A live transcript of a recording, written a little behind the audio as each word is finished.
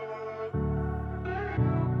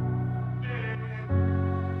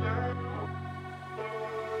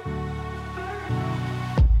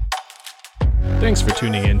Thanks for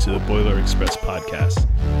tuning in to the Boiler Express podcast.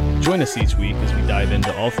 Join us each week as we dive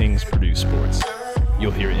into all things Purdue sports. You'll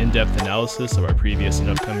hear in-depth analysis of our previous and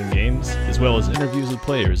upcoming games, as well as interviews with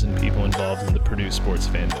players and people involved in the Purdue sports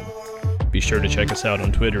fandom. Be sure to check us out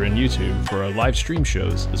on Twitter and YouTube for our live stream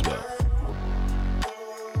shows as well.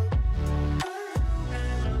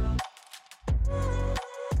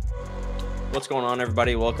 What's going on,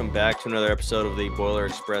 everybody? Welcome back to another episode of the Boiler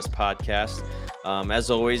Express podcast. As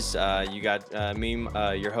always, you got me,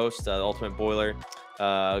 your host, the Ultimate Boiler.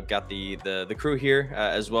 Got the crew here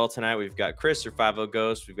as well tonight. We've got Chris, your 50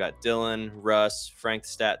 Ghost. We've got Dylan, Russ, Frank the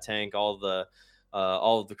Stat Tank, all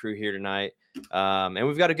of the crew here tonight. And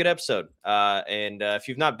we've got a good episode. If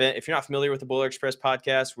you're not familiar with the Boiler Express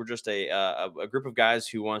podcast, we're just a group of guys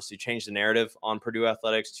who wants to change the narrative on Purdue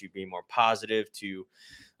athletics to be more positive, to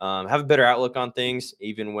have a better outlook on things,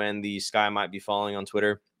 even when the sky might be falling on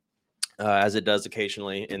Twitter, as it does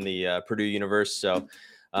occasionally in the Purdue universe. So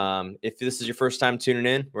if this is your first time tuning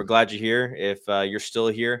in, we're glad you're here. If you're still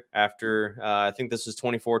here after, I think this is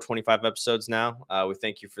 24, 25 episodes now, we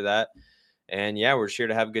thank you for that. And yeah, we're just here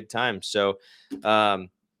to have a good time. So kind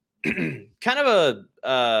of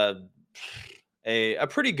a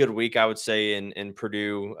pretty good week, I would say, in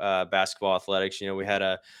Purdue basketball athletics. You know, we had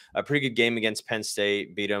a pretty good game against Penn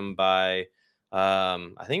State, beat them by,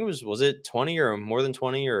 I think it was it 20 or more than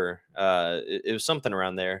 20, or it was something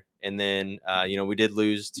around there. And then, we did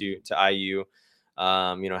lose to IU.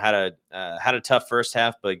 Had a tough first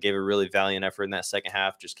half, but gave a really valiant effort in that second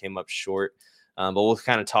half, just came up short. But we'll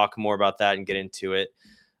kind of talk more about that and get into it.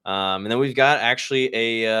 And then we've got actually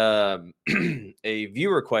a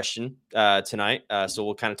viewer question tonight. So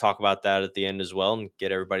we'll kind of talk about that at the end as well and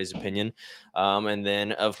get everybody's opinion. And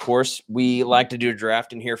then, of course, we like to do a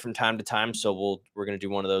draft in here from time to time. So we're going to do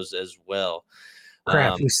one of those as well.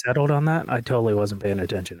 Crap, we settled on that? I totally wasn't paying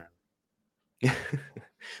attention.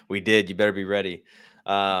 We did. You better be ready.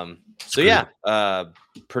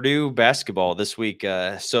 Purdue basketball this week.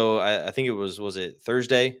 So I think it was it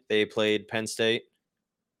Thursday? They played Penn State.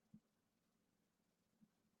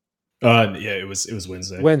 It was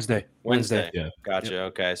Wednesday. Wednesday. Yeah. Gotcha. Yep.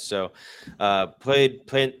 Okay. So, played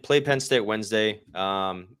Penn State Wednesday.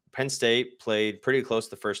 Penn State played pretty close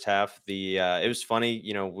the first half. It was funny.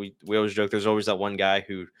 You know, we always joke there's always that one guy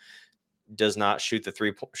who does not shoot the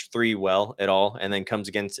three well at all, and then comes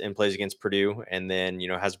against and plays against Purdue, and then,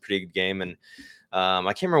 has a pretty good game. And I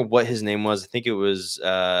can't remember what his name was. I think it was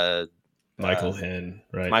Michael Henn,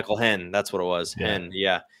 right? Michael Henn. That's what it was. Yeah. Henn.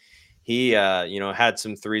 Yeah. He, had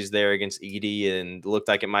some threes there against Edey and looked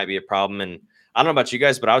like it might be a problem. And I don't know about you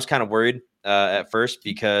guys, but I was kind of worried at first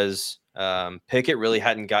because Pickett really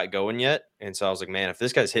hadn't got going yet. And so I was like, man, if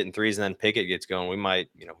this guy's hitting threes and then Pickett gets going, we might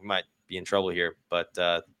be in trouble here. But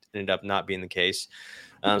ended up not being the case.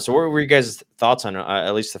 So what were you guys' thoughts on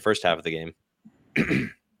at least the first half of the game?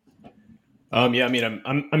 I'm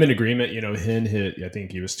in agreement. Henn hit, I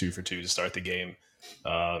think he was 2 for 2 to start the game.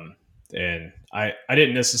 And I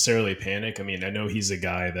didn't necessarily panic. I mean, I know he's a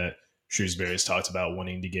guy that Shrewsbury's talked about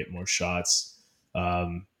wanting to get more shots.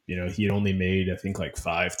 He had only made, I think, like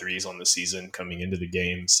 5 threes on the season coming into the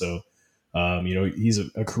game. So, he's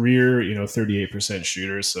a career, 38%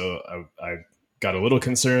 shooter. So I got a little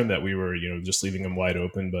concerned that we were, just leaving him wide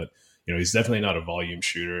open. But, he's definitely not a volume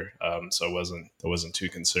shooter. So I wasn't too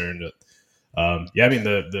concerned.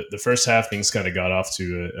 The first half things kind of got off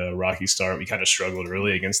to a rocky start. We kind of struggled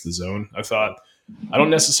early against the zone. I don't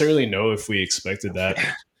necessarily know if we expected that.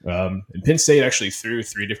 And Penn State actually threw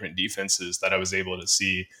 3 different defenses that I was able to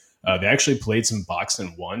see. They actually played some box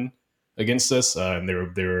and one against us, and they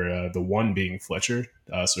were the one being Fletcher.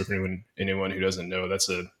 So for anyone who doesn't know, that's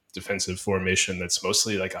a defensive formation that's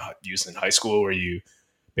mostly like used in high school, where you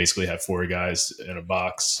basically have 4 guys in a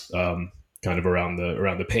box, kind of around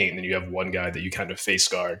the paint, and then you have one guy that you kind of face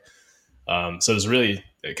guard. So it was really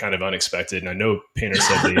kind of unexpected. And I know Painter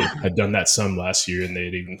said they had done that some last year, and they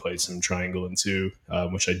had even played some triangle and 2,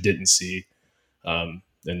 which I didn't see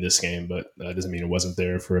in this game, but that doesn't mean it wasn't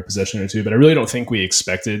there for a possession or 2. But I really don't think we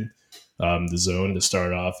expected the zone to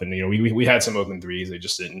start off. And, we had some open threes. They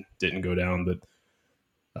just didn't go down. But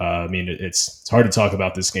it's hard to talk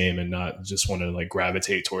about this game and not just want to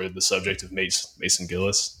gravitate toward the subject of Mason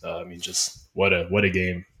Gillis. Just what a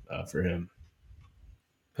game for him.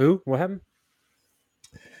 Who? What happened?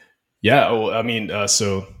 Yeah.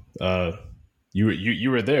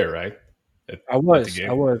 You were there, right? I was.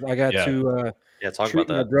 I got to talk treat about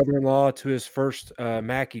that. My brother-in-law to his first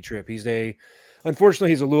Mackey trip. Unfortunately,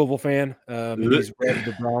 he's a Louisville fan. He's read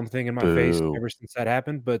the Brom thing in my face ever since that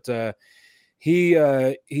happened. But he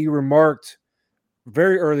remarked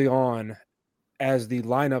very early on, as the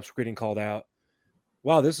lineups were getting called out,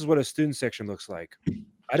 wow, this is what a student section looks like.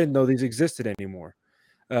 I didn't know these existed anymore.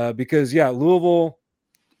 Because Louisville,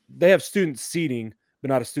 they have student seating, but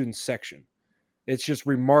not a student section. It's just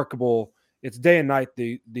remarkable. It's day and night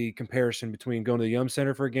the comparison between going to the Yum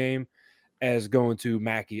Center for a game as going to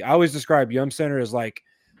Mackey. I always describe Yum Center as like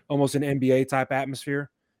almost an NBA type atmosphere.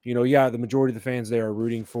 The majority of the fans there are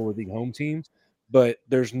rooting for the home teams, but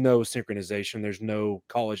there's no synchronization. There's no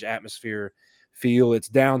college atmosphere feel. It's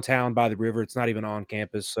downtown by the river. It's not even on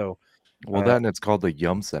campus. So, and it's called the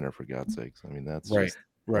Yum Center, for God's sakes. I mean, that's right.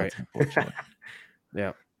 That's unfortunate.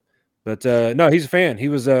 Yeah. But no, he's a fan. He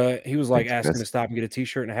was like That's asking good. to stop and get a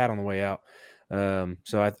T-shirt and a hat on the way out.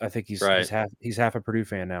 So I think he's half a Purdue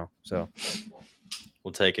fan now. So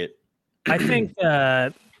we'll take it. I think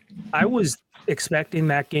I was expecting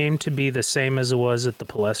that game to be the same as it was at the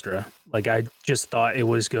Palestra. Like, I just thought it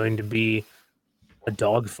was going to be a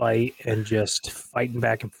dogfight and just fighting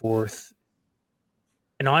back and forth.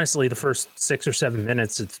 And honestly, the first 6 or 7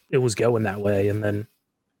 minutes, it was going that way, and then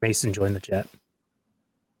Mason joined the chat.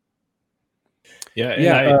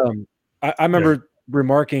 Yeah. I remember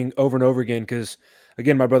remarking over and over again because,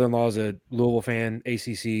 again, my brother-in-law is a Louisville fan,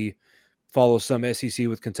 ACC, follows some SEC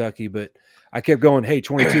with Kentucky, but I kept going, hey,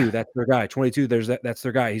 22, that's their guy. 22, that's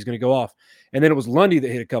their guy. He's going to go off. And then it was Lundy that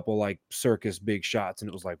hit a couple like circus big shots, and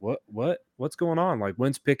it was like, what's going on? Like,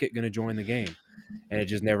 when's Pickett going to join the game? And it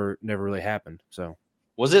just never really happened. So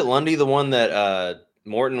was it Lundy the one that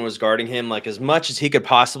Morton was guarding him like as much as he could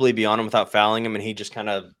possibly be on him without fouling him, and he just kind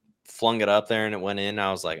of flung it up there and it went in?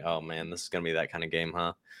 I was like, oh man, this is gonna be that kind of game,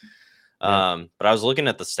 huh? Yeah. But I was looking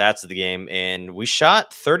at the stats of the game, and we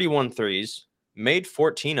shot 31 threes, made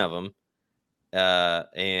 14 of them.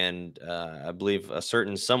 And I believe a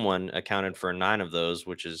certain someone accounted for 9 of those,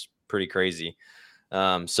 which is pretty crazy.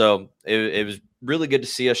 So it was really good to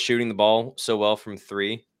see us shooting the ball so well from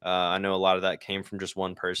 3. I know a lot of that came from just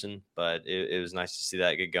one person, but it was nice to see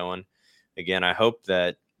that get going. Again, I hope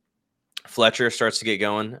that Fletcher starts to get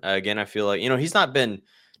going. Again, I feel like, he's not been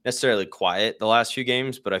necessarily quiet the last few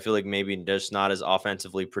games, but I feel like maybe just not as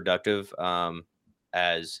offensively productive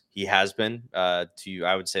as he has been I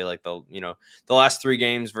would say like the last 3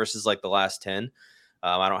 games versus like the last 10.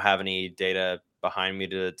 I don't have any data behind me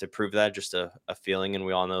to prove that, just a feeling. And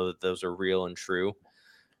we all know that those are real and true.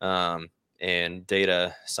 And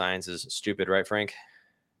data science is stupid, right, Frank?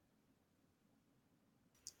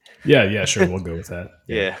 Yeah, sure. We'll go with that.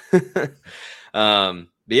 Yeah.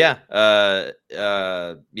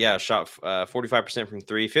 Shot 45% from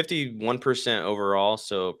 3, 51% overall.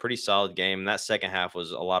 So pretty solid game. And that second half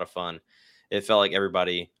was a lot of fun. It felt like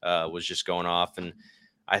everybody was just going off. And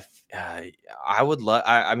I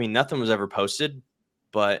mean, nothing was ever posted,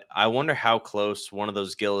 but I wonder how close one of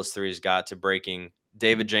those Gillis threes got to breaking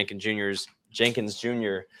David Jenkins Jr.'s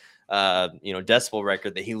decibel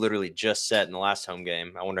record that he literally just set in the last home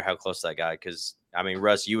game. I wonder how close that got, because I mean,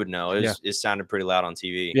 Russ, you would know. It sounded pretty loud on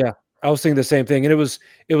TV. Yeah, I was thinking the same thing, and it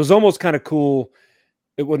was almost kind of cool.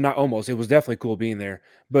 It was not almost. It was definitely cool being there.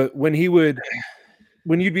 But when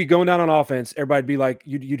you'd be going down on offense, everybody'd be like,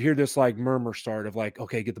 you'd hear this like murmur start of like,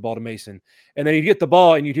 okay, get the ball to Mason, and then he'd get the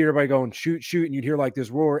ball, and you'd hear everybody going shoot, and you'd hear like this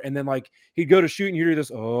roar, and then like he'd go to shoot, and you'd hear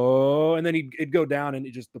this and then it'd go down, and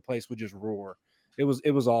the place would just roar. It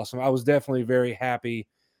was awesome. I was definitely very happy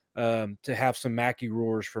to have some Mackey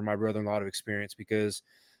roars for my brother-in-law to experience, because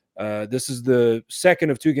this is the second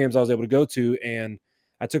of 2 games I was able to go to, and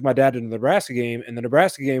I took my dad to the Nebraska game, and the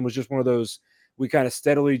Nebraska game was just one of those, we kind of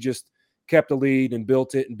steadily just kept the lead and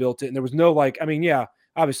built it. And there was no like, I mean, yeah,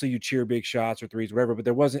 obviously you cheer big shots or threes, whatever, but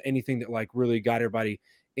there wasn't anything that like really got everybody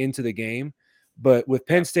into the game. But with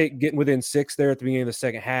Penn State getting within 6 there at the beginning of the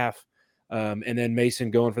second half, and then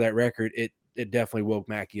Mason going for that record, it definitely woke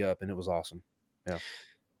Mackey up, and it was awesome. Yeah.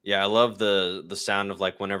 Yeah, I love the sound of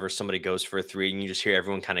like whenever somebody goes for a 3 and you just hear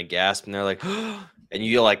everyone kind of gasp, and they're like, and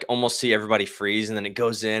you like almost see everybody freeze, and then it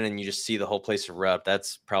goes in and you just see the whole place erupt.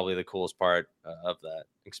 That's probably the coolest part of that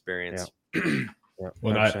experience. Yeah.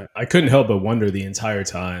 Well, I couldn't help but wonder the entire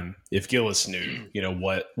time if Gillis knew,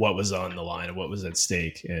 what was on the line and what was at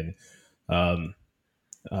stake. And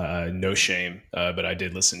no shame, but I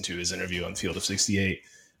did listen to his interview on Field of 68.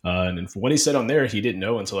 And from what he said on there, he didn't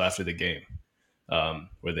know until after the game.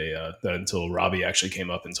 Until Robbie actually came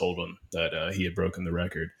up and told him that he had broken the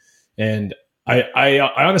record. And I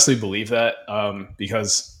honestly believe that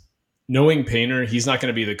because knowing Painter, he's not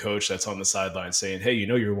going to be the coach that's on the sideline saying, hey,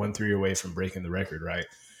 you're 1-3 away from breaking the record, right?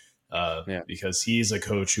 Because he's a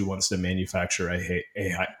coach who wants to manufacture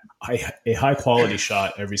a high quality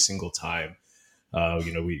shot every single time.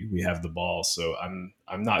 We have the ball. So I'm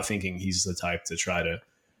not thinking he's the type to try to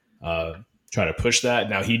try to push that.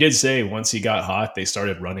 Now, he did say once he got hot, they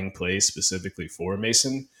started running plays specifically for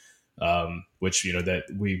Mason, which,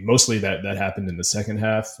 that happened in the second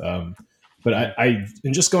half. But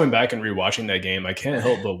and just going back and rewatching that game, I can't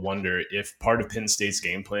help but wonder if part of Penn State's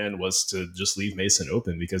game plan was to just leave Mason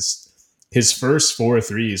open, because his first 4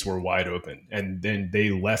 threes were wide open, and then they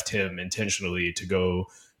left him intentionally to go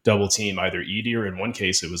double team either Edie, or in one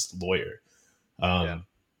case it was Lawyer.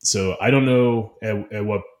 So I don't know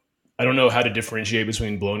I don't know how to differentiate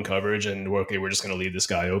between blown coverage and, okay, we're just going to leave this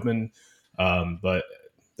guy open. But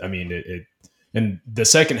I mean, and the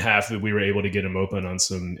second half that we were able to get him open on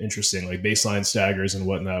some interesting like baseline staggers and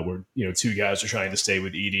whatnot, where, two guys are trying to stay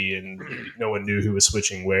with Edie and no one knew who was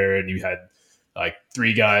switching where. And you had like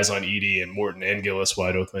 3 guys on Edie and Morton and Gillis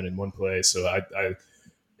wide open in one play. So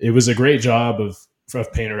it was a great job of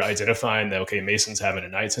Painter identifying that, okay, Mason's having a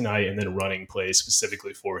night tonight, and then running plays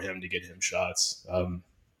specifically for him to get him shots.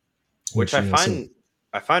 Which I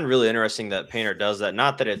find really interesting that Painter does that.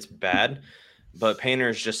 Not that it's bad, but Painter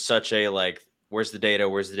is just such a like, where's the data?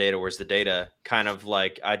 Where's the data? Where's the data? Kind of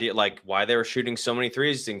like idea, like why they were shooting so many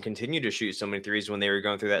threes and continue to shoot so many threes when they were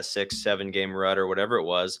going through that 6-7 game rut or whatever it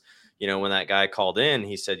was. When that guy called in,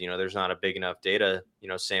 he said, there's not a big enough data,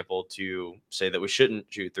 sample to say that we shouldn't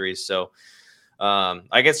shoot threes. So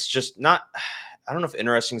I guess just not, I don't know if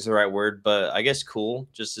interesting is the right word, but I guess cool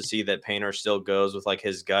just to see that Painter still goes with like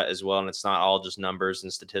his gut as well. And it's not all just numbers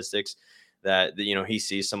and statistics, that, he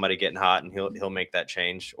sees somebody getting hot and he'll make that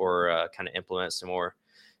change or kind of implement some more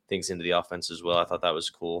things into the offense as well. I thought that was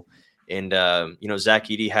cool. And, Zach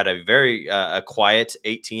Edey had a very a quiet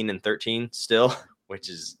 18 and 13 still, which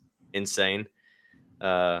is insane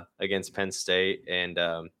against Penn State. And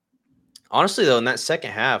honestly, though, in that second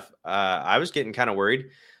half, I was getting kind of worried,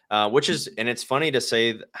 and it's funny to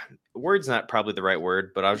say, worried's not probably the right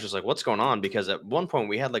word, but I was just like, what's going on? Because at one point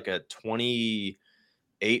we had like a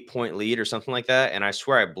 28-point lead or something like that. And I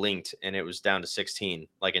swear I blinked and it was down to 16,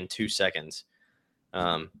 like in 2 seconds.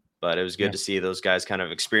 But it was good to see those guys kind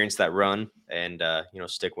of experience that run and,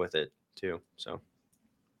 stick with it too. So.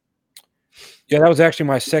 Yeah, that was actually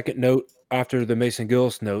my second note after the Mason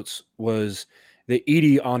Gillis notes, was that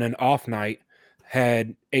Edey on an off night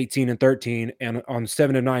had 18 and 13 and on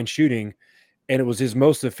 7 and 9 shooting, and it was his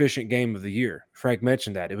most efficient game of the year. Frank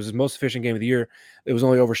mentioned that. It was his most efficient game of the year. It was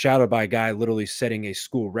only overshadowed by a guy literally setting a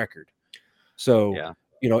school record. So,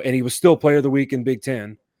 and he was still player of the week in Big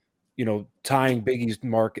Ten, tying Biggie's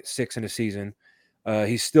mark at 6 in a season.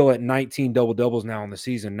 He's still at 19 double-doubles now in the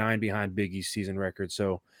season, 9 behind Biggie's season record.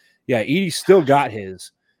 So, yeah, Edey still got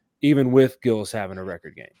his, even with Gillis having a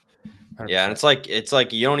record game. 100%. Yeah, and it's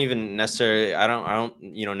like you don't even necessarily. I don't.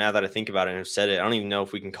 Now that I think about it and have said it, I don't even know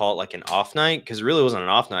if we can call it like an off night, because it really wasn't an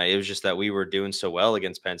off night. It was just that we were doing so well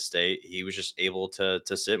against Penn State. He was just able to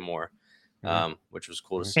sit more, which was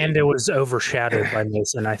cool to see. And it was overshadowed by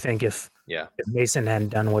Mason. I think if Mason hadn't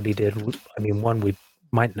done what he did, I mean, one, we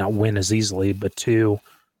might not win as easily, but two,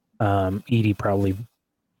 Edey probably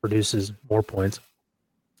produces more points.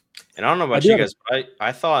 And I don't know about you guys, but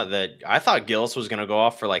I thought Gillis was going to go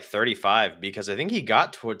off for like 35, because I think he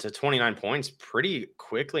got to 29 points pretty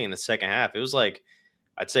quickly in the second half. It was like,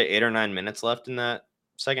 I'd say 8 or 9 minutes left in that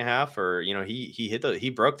second half, or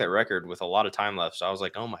he broke that record with a lot of time left. So I was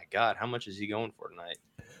like, oh my God, how much is he going for tonight?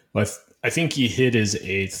 Well, I think he hit his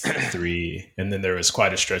 8th 3, and then there was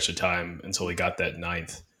quite a stretch of time until he got that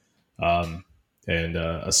 9th. And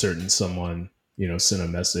a certain someone, sent a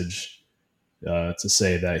message to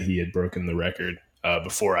say that he had broken the record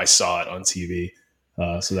before I saw it on TV.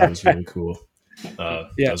 So that was really cool.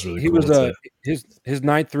 That was really cool. His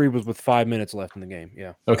 9th 3 was with 5 minutes left in the game.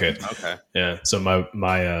 Yeah. Okay. Yeah. So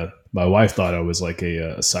my wife thought I was like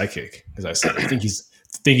a psychic, because I said, I think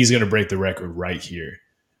he's going to break the record right here.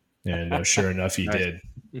 And sure enough, he did.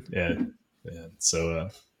 Yeah. So,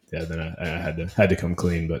 then I had to come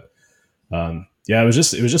clean, but, it was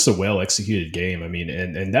just a well executed game. I mean,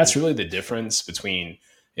 and that's really the difference between,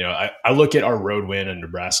 I look at our road win in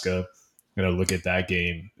Nebraska, and I look at that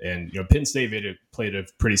game, and, Penn State played a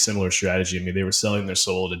pretty similar strategy. I mean, they were selling their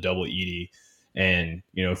soul to double Edey, and,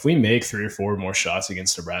 if we make 3 or 4 more shots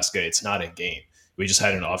against Nebraska, it's not a game. We just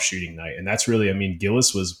had an off shooting night. And that's really, I mean,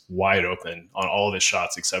 Gillis was wide open on all of his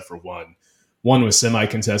shots except for one. One was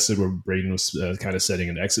semi-contested where Braden was kind of setting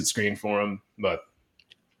an exit screen for him. But,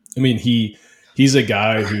 I mean, he's a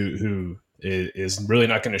guy who is really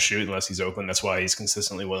not going to shoot unless he's open. That's why he's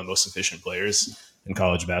consistently one of the most efficient players in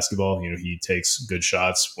college basketball. He takes good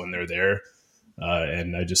shots when they're there.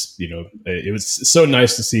 And I just, it was so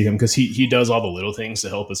nice to see him, because he does all the little things to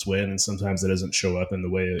help us win. And sometimes it doesn't show up in the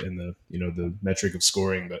way in the, the metric of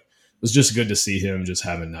scoring, but it was just good to see him just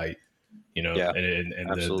have a night. Yeah, and the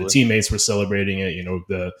absolutely. teammates were celebrating it.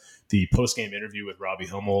 The post game interview with Robbie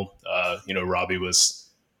Hummel, Robbie was,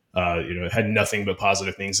 had nothing but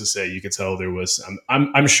positive things to say. You could tell there was.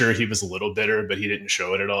 I'm sure he was a little bitter, but he didn't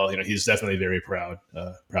show it at all. He's definitely very proud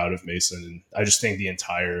of Mason, and I just think the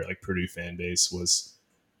entire Purdue fan base was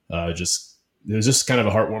it was just kind of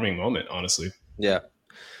a heartwarming moment, honestly. Yeah.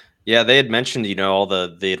 Yeah, they had mentioned, all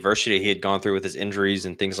the adversity he had gone through with his injuries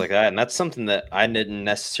and things like that, and that's something that I didn't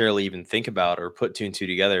necessarily even think about or put two and two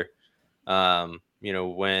together.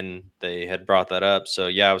 When they had brought that up. So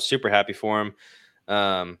yeah, I was super happy for him.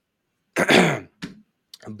 But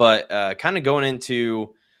kind of going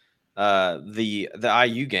into the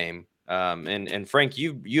IU game, and Frank,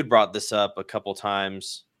 you'd brought this up a couple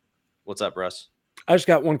times. What's up, Russ? I just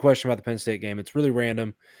got one question about the Penn State game. It's really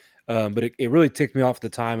random, but it really ticked me off at the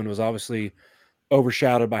time and was obviously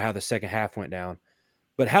overshadowed by how the second half went down.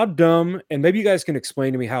 But how dumb, and maybe you guys can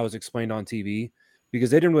explain to me how it was explained on TV,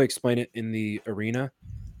 because they didn't really explain it in the arena.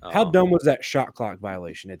 How dumb was that shot clock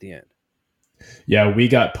violation at the end? Yeah, we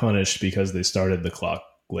got punished because they started the clock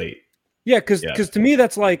late. Yeah, because to me,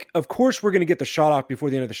 that's like, of course, we're going to get the shot off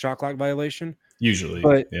before the end of the shot clock violation. Usually,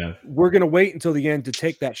 but yeah, we're going to wait until the end to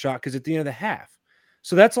take that shot because at the end of the half.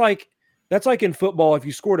 So that's like in football, if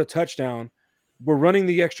you scored a touchdown, we're running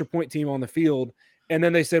the extra point team on the field, and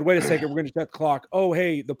then they said, wait a second, we're going to set the clock. Oh,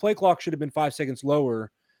 hey, the play clock should have been 5 seconds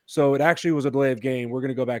lower, so it actually was a delay of game. We're going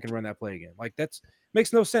to go back and run that play again. Like, that's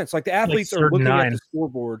makes no sense. Like, the athletes are looking at the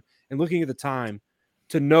scoreboard and looking at the time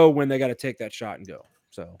to know when they got to take that shot and go.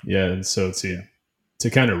 So yeah, and so to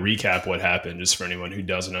kind of recap what happened, just for anyone who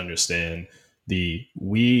doesn't understand, we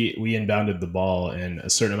inbounded the ball and a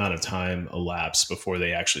certain amount of time elapsed before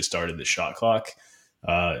they actually started the shot clock,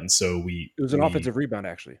 and so it was an offensive rebound,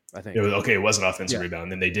 actually. I think it was an offensive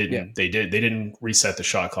rebound. And then they didn't reset the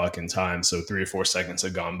shot clock in time, so 3 or 4 seconds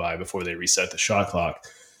had gone by before they reset the shot clock,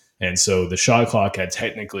 and so the shot clock had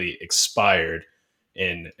technically expired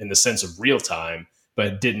in the sense of real time, but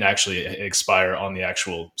it didn't actually expire on the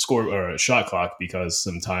actual score or shot clock because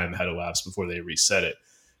some time had elapsed before they reset it.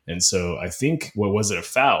 And so I think, what was it, a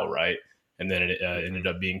foul, right? And then it ended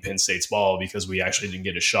up being Penn State's ball because we actually didn't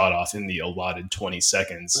get a shot off in the allotted 20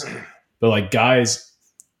 seconds. But guys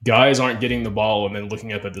aren't getting the ball and then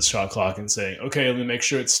looking up at the shot clock and saying, okay, let me make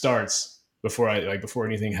sure it starts before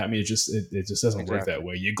anything happens. It just doesn't work that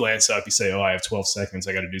way. You glance up, you say, oh, I have 12 seconds.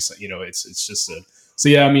 I got to do something. It's just so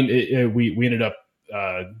yeah, I mean, we ended up,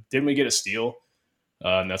 didn't we get a steal?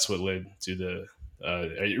 And that's what led to the,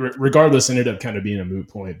 regardless, ended up kind of being a moot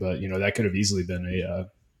point, but that could have easily been a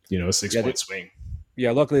 6-point swing. Yeah,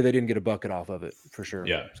 luckily they didn't get a bucket off of it for sure.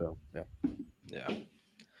 Yeah. So yeah.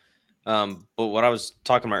 But what I was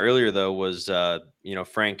talking about earlier though was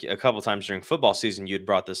Frank, a couple times during football season you'd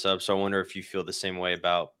brought this up, so I wonder if you feel the same way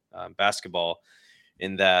about basketball,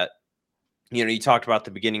 in that you talked about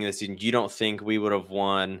the beginning of the season. You don't think we would have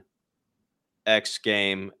won X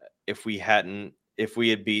game if we had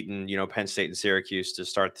beaten, Penn State and Syracuse to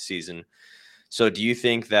start the season. So do you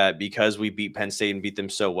think that because we beat Penn State and beat them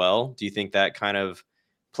so well, do you think that kind of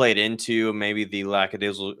played into maybe the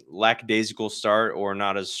lackadaisical start, or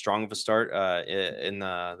not as strong of a start in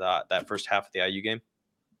that first half of the IU game?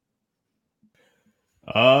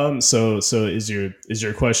 So is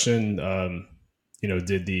your question,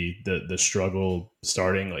 did the struggle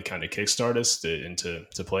starting kind of kickstart us into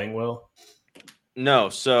playing well? No.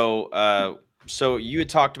 So you had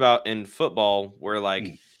talked about in football where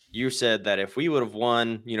you said that if we would have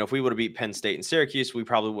won, if we would have beat Penn State and Syracuse, we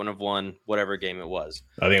probably wouldn't have won whatever game it was.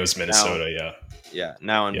 I think it was Minnesota. Yeah.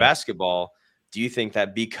 Now in basketball, do you think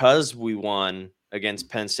that because we won against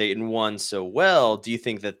Penn State and won so well, do you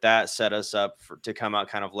think that set us up to come out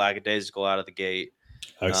kind of lackadaisical out of the gate?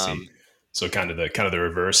 I see. So kind of the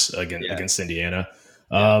reverse against Indiana.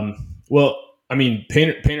 Yeah. Well, I mean,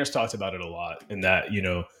 Painter's talked about it a lot, in that,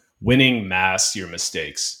 winning masks your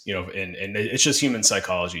mistakes, and it's just human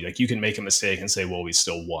psychology. You can make a mistake and say, well, we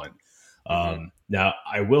still won. Now,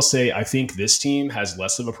 I will say, I think this team has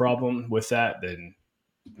less of a problem with that than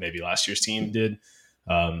maybe last year's team did.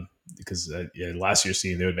 Because last year's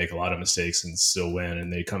team, they would make a lot of mistakes and still win,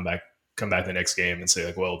 and they come back the next game and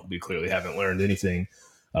say, well, we clearly haven't learned anything.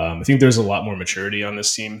 I think there's a lot more maturity on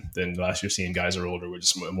this team than last year's team. Guys are older. We're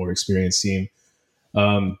just a more experienced team.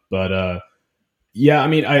 Yeah, I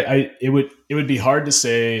mean, it would be hard to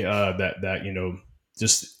say that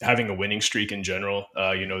just having a winning streak in general,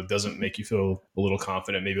 doesn't make you feel a little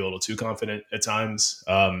confident, maybe a little too confident at times.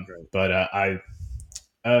 But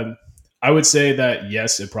I would say that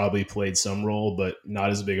yes, it probably played some role, but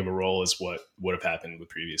not as big of a role as what would have happened with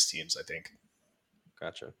previous teams, I think.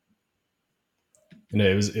 Gotcha. And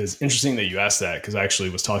it was interesting that you asked that, because I actually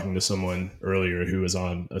was talking to someone earlier who was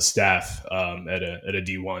on a staff at a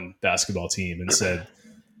D1 basketball team, and said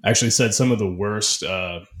some of the worst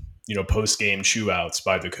post game chew outs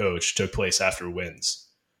by the coach took place after wins.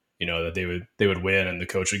 That they would win, and the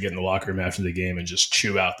coach would get in the locker room after the game and just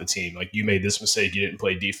chew out the team. Like, you made this mistake, you didn't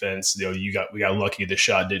play defense. We got lucky, the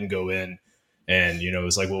shot didn't go in, and it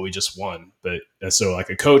was like, well, we just won. But so,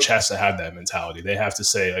 like, a coach has to have that mentality. They have to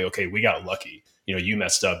say, like, okay, we got lucky. You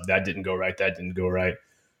messed up. That didn't go right. That didn't go right.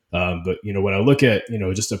 But when I look at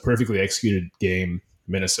just a perfectly executed game,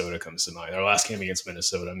 Minnesota comes to mind. Our last game against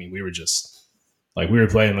Minnesota, I mean, we were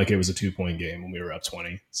playing like it was a 2-point game when we were up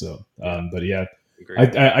 20. So, but yeah.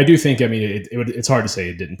 I do think, I mean, it's hard to say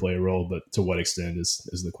it didn't play a role, but to what extent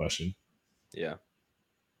is the question. Yeah.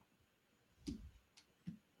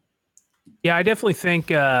 Yeah, I definitely think,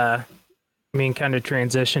 kind of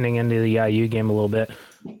transitioning into the IU game a little bit,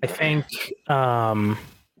 I think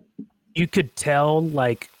you could tell,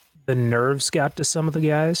 like, the nerves got to some of the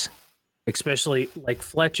guys, especially like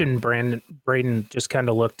Fletch and Braden just kind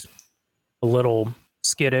of looked a little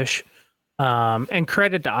skittish. And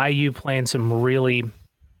credit to IU playing some really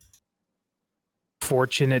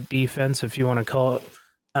fortunate defense, if you want to call it,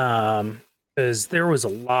 because there was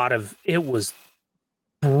it was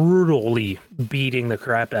brutally beating the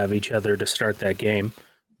crap out of each other to start that game,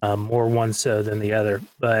 more one so than the other.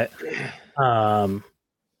 But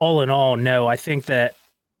all in all, no, I think that,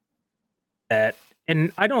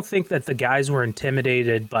 and I don't think that the guys were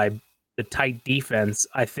intimidated by the tight defense.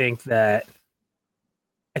 I think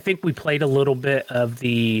we played a little bit of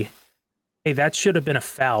the, hey, that should have been a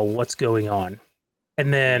foul. What's going on?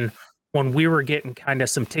 And then when we were getting kind of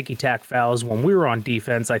some ticky-tack fouls when we were on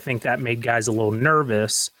defense, I think that made guys a little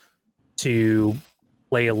nervous to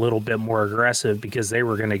play a little bit more aggressive because they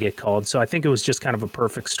were going to get called. So I think it was just kind of a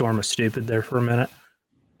perfect storm of stupid there for a minute.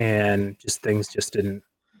 And just things just didn't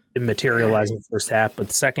materialize in the first half. But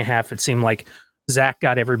the second half, it seemed like Zach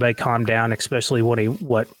got everybody calmed down, especially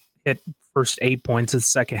what hit first 8 points in the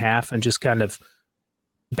second half, and just kind of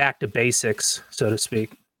back to basics, so to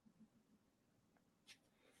speak.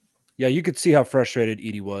 Yeah, you could see how frustrated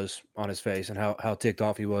Edey was on his face and how ticked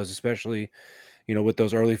off he was, especially, with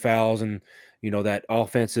those early fouls and, that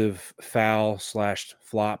offensive foul /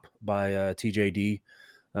 flop by TJD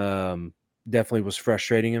definitely was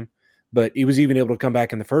frustrating him. But he was even able to come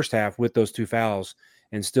back in the first half with those 2 fouls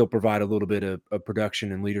and still provide a little bit of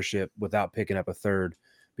production and leadership without picking up a third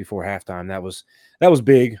before halftime. That was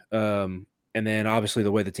big. And then obviously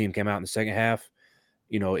the way the team came out in the second half,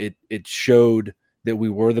 it showed that we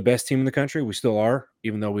were the best team in the country. We still are,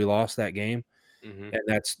 even though we lost that game. Mm-hmm.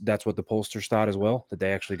 And that's what the pollsters thought as well, that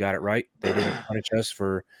they actually got it right. They didn't punish us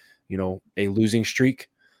for, a losing streak.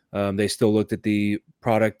 They still looked at the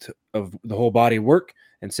product of the whole body of work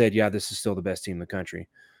and said, yeah, this is still the best team in the country.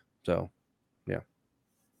 So, yeah.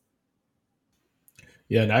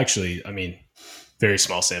 Yeah, and actually, I mean, very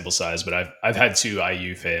small sample size, but I've had 2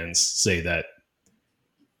 IU fans say that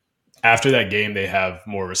after that game, they have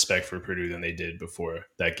more respect for Purdue than they did before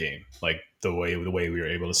that game. Like the way we were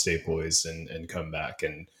able to stay poised and come back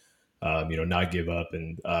and not give up.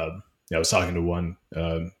 And I was talking to one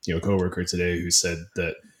coworker today who said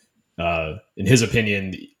that in his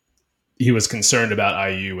opinion, he was concerned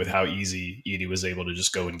about IU with how easy Edey was able to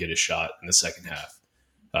just go and get a shot in the second half.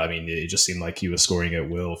 I mean, it just seemed like he was scoring at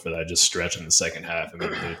will for that just stretch in the second half. I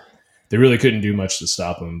mean, they really couldn't do much to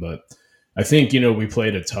stop him. But I think, we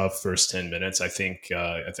played a tough first 10 minutes. I think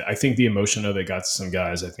the emotion of it got to some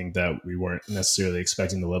guys. I think that we weren't necessarily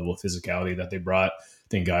expecting the level of physicality that they brought. I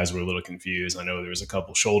think guys were a little confused. I know there was a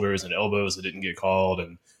couple shoulders and elbows that didn't get called,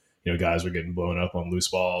 and guys were getting blown up on loose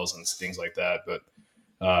balls and things like that. But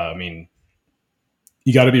I mean,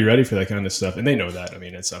 you got to be ready for that kind of stuff, and they know that. I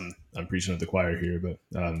mean, I'm preaching at the choir here, but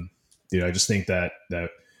I just think that it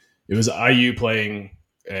was IU playing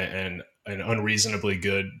an unreasonably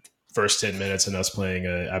good first 10 minutes and us playing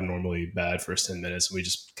an abnormally bad first 10 minutes. We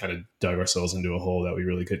just kind of dug ourselves into a hole that we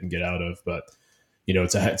really couldn't get out of. But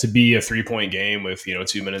to be a 3-point game with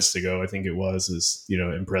 2 minutes to go, I think it is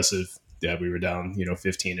impressive. Yeah, we were down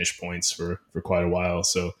 15-ish points for quite a while.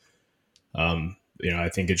 So I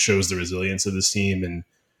think it shows the resilience of this team, and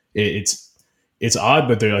it's odd,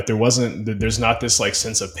 but there's not this like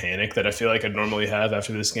sense of panic that I feel like I'd normally have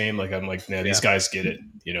after this game. Like I'm like, nah, these guys get it.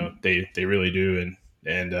 They really do. And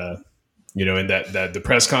in that the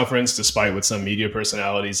press conference, despite what some media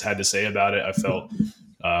personalities had to say about it, I felt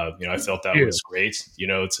that was great.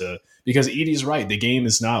 Because Edey's right. The game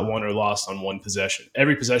is not won or lost on one possession.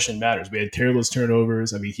 Every possession matters. We had careless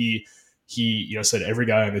turnovers. I mean, he he said every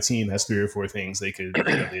guy on the team has 3 or 4 things they could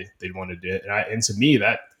they'd want to do. And to me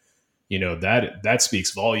that that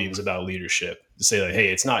speaks volumes about leadership, to say like, hey,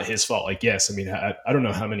 it's not his fault. Like, yes, I mean, I don't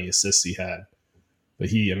know how many assists he had, but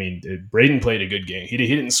Braden played a good game. He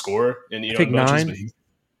didn't score in I think bunches, 9. but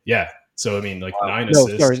yeah. So I mean, like 9 No,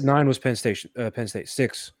 assists. sorry, 9 was Penn State.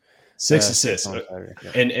 6. 6 assists, on Saturday,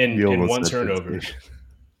 yeah. and almost 1 said turnover.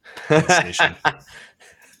 PlayStation.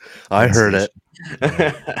 I heard it.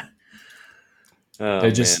 Oh,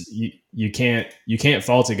 They just you can't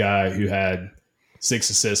fault a guy who had 6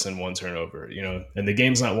 assists and 1 turnover, and the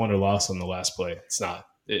game's not won or lost on the last play. It's not.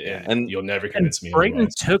 And you'll never convince me Brayton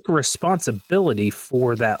otherwise. took responsibility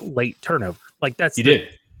for that late turnover. Like that's He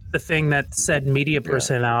did. the thing that said media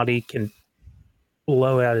personality can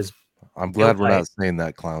blow out his. I'm glad we're Like- not saying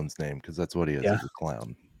that clown's name, because that's what he is. Yeah. He's a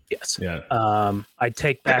clown. Yes. Yeah. I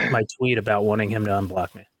take back my tweet about wanting him to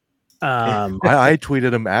unblock me. I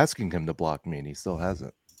tweeted him asking him to block me, and he still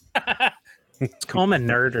hasn't. Call him a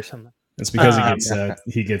nerd or something. It's because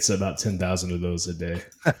he gets about 10,000 of those a day.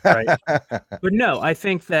 Right. But no, I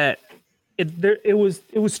think that it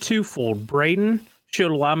was twofold. Braden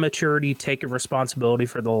showed a lot of maturity, taking responsibility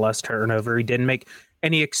for the less turnover. He didn't make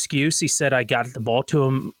any excuse. He said, I got the ball to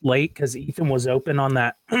him late because Ethan was open on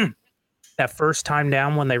that that first time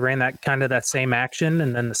down when they ran that same action.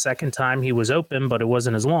 And then the second time he was open, but it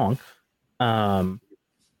wasn't as long.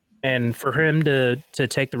 And for him to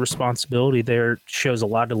take the responsibility there shows a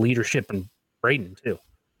lot of leadership in Braden too.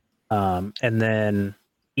 And then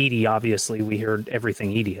Edie, obviously, we heard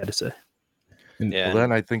everything Edie had to say. Yeah. Well,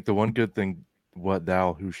 then I think the one good thing what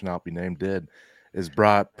thou who should not be named did is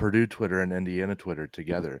brought Purdue Twitter and Indiana Twitter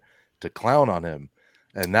together to clown on him,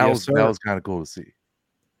 and that was kind of cool to see.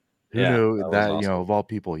 Who knew that awesome. of all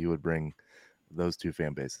people you would bring those 2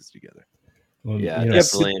 fan bases together? Well, Yeah,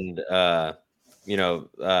 definitely.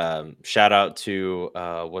 And shout out to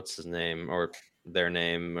what's his name or their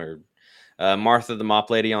name or Martha the Mop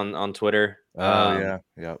Lady on Twitter. Yeah.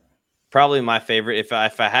 Probably my favorite. If I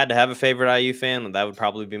had to have a favorite IU fan, that would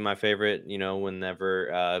probably be my favorite.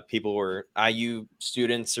 Whenever people were IU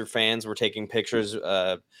students or fans were taking pictures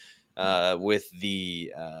with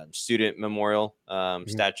the student memorial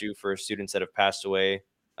statue for students that have passed away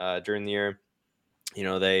during the year.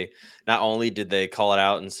 They not only did they call it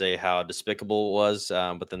out and say how despicable it was,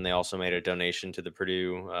 but then they also made a donation to the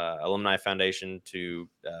Purdue Alumni Foundation to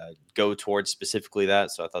go towards specifically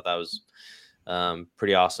that. So I thought that was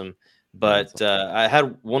pretty awesome. But I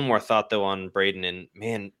had one more thought though on Braden, and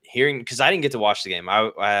man, because I didn't get to watch the game.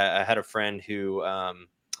 I had a friend who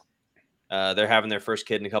they're having their first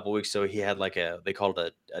kid in a couple weeks, so he had they called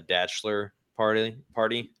it a dadchler party,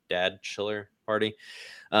 dadchler party.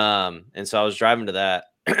 And so I was driving to that,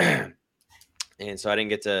 and so I didn't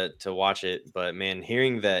get to watch it. But man,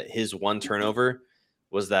 hearing that his 1 turnover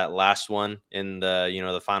was that last one in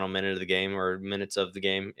the final minute of the game or minutes of the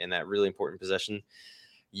game in that really important possession.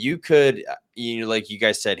 You could, like you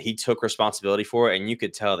guys said, he took responsibility for it, and you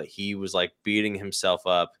could tell that he was like beating himself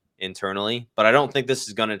up internally. But I don't think this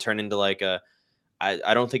is going to turn into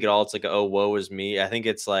I don't think at all it's like, oh, woe is me. I think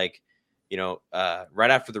it's like, right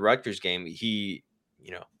after the Rutgers game, he,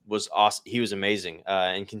 was awesome. He was amazing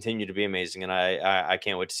and continued to be amazing. And I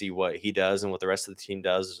can't wait to see what he does and what the rest of the team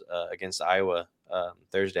does against Iowa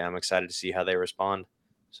Thursday. I'm excited to see how they respond.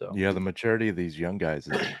 So yeah, the maturity of these young guys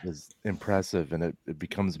is impressive, and it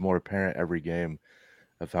becomes more apparent every game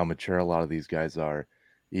of how mature a lot of these guys are,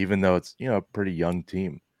 even though it's a pretty young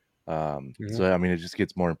team. So I mean, it just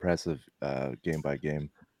gets more impressive game by game.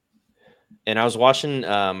 And I was watching,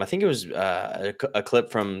 I think it was a clip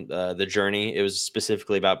from The Journey. It was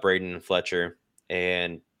specifically about Braden and Fletcher.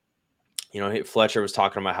 And, Fletcher was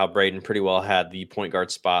talking about how Braden pretty well had the point guard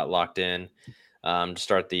spot locked in to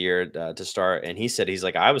start the year, And he said, he's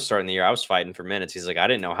like, I was starting the year, I was fighting for minutes. He's like, I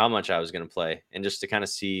didn't know how much I was going to play. And just to kind of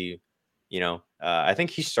see, I think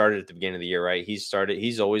he started at the beginning of the year, right? He's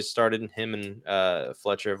always started. Him and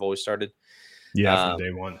Fletcher have always started. Yeah, from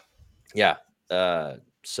day one. Yeah.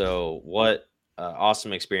 So what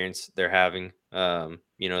awesome experience they're having,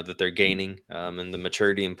 that they're gaining, and the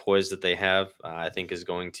maturity and poise that they have, I think is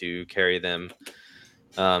going to carry them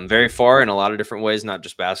very far in a lot of different ways, not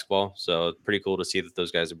just basketball. So pretty cool to see that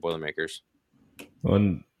those guys are Boilermakers.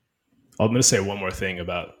 And I'm going to say one more thing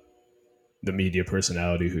about the media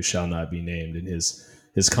personality who shall not be named, and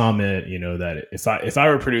his comment, that if I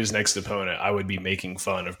were Purdue's next opponent, I would be making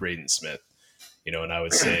fun of Braden Smith. And I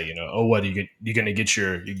would say, oh, what you're going to get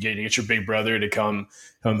your big brother to come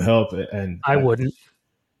help, and I wouldn't.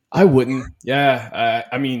 Yeah,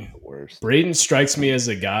 I mean, The worst. Braden strikes me as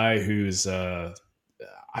a guy who's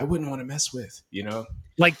I wouldn't want to mess with,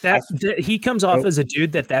 Like that, he comes off as a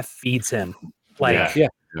dude that feeds him. Like,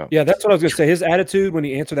 yeah, that's what I was gonna say. His attitude when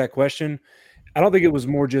he answered that question, I don't think it was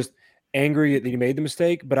more just angry that he made the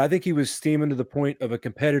mistake, but I think he was steaming to the point of a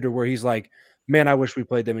competitor where he's like, "Man, I wish we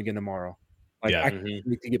played them again tomorrow. Like, I can't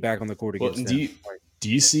wait to get back on the court against them." Do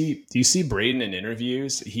you see Braden in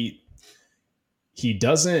interviews? He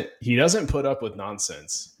doesn't put up with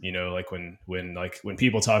nonsense, like when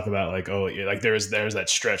people talk about like, oh, like there's that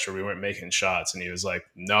stretch where we weren't making shots, and he was like,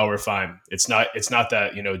 no, we're fine. It's not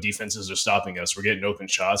that defenses are stopping us. We're getting open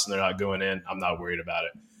shots and they're not going in. I'm not worried about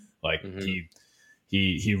it. Like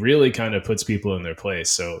he really kind of puts people in their place.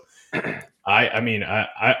 So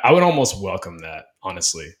I would almost welcome that,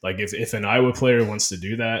 honestly. Like if an Iowa player wants to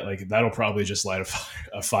do that, like that'll probably just light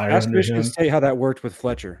a fire Ask under Michigan him. State how that worked with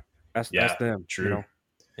Fletcher. That's them. True.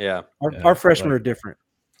 Our freshmen are different.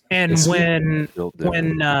 And when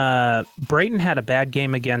Brayton had a bad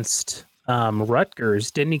game against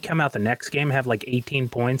Rutgers, didn't he come out the next game, have like 18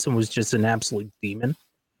 points, and was just an absolute demon?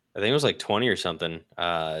 I think it was like 20 or something.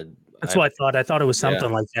 That's what I thought. I thought it was something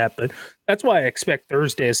like that. But that's why I expect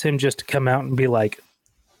Thursday is him just to come out and be like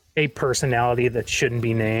a personality that shouldn't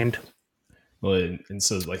be named. Well, and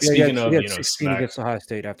so like speaking of 16 against Ohio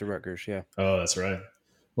State after Rutgers, Oh, that's right.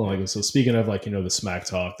 Well, so speaking of the smack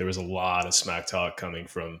talk, there was a lot of smack talk coming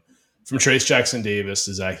from Trace Jackson Davis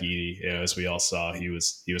to Zach Edey. As we all saw, he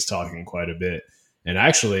was talking quite a bit. And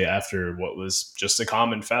actually, after what was just a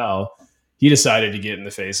common foul, he decided to get in the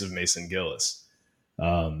face of Mason Gillis.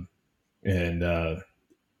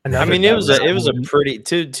 I mean, it was a pretty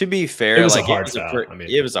to be fair. It was a hard foul.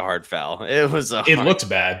 It was a hard foul. It looked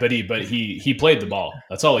bad, but he played the ball.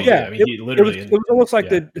 That's all he did. I mean, he literally. It was almost like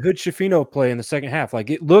the Hood Schifino play in the second half. Like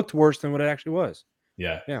it looked worse than what it actually was.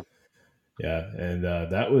 Yeah. And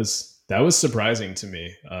that was surprising to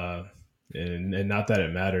me. And not that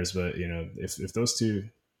it matters, but if those two,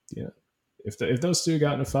 if those two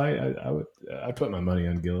got in a fight, I'd put my money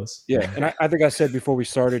on Gillis. Yeah, and I think I said before we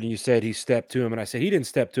started, and you said he stepped to him, and I said he didn't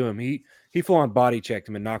step to him. He full on body checked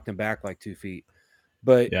him and knocked him back like 2 feet.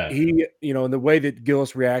 But he, in the way that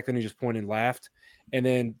Gillis reacted, he just pointed and laughed. And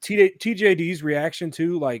then TJD's reaction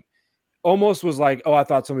too, like almost was like, "Oh, I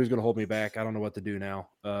thought somebody was going to hold me back. I don't know what to do now.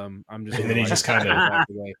 I'm just." And then he just kind of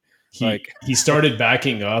he started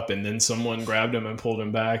backing up, and then someone grabbed him and pulled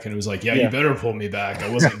him back, and it was like, "Yeah, you better pull me back. I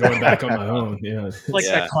wasn't going back on my own." Like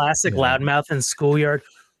that classic loudmouth in schoolyard.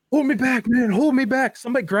 Hold me back, man. Hold me back.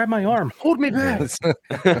 Somebody grab my arm. Hold me back.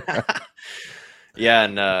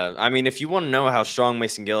 And I mean, if you want to know how strong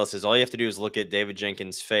Mason Gillis is, all you have to do is look at David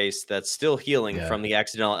Jenkins' face. That's still healing from the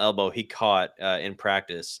accidental elbow he caught in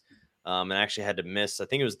practice, and actually had to miss. I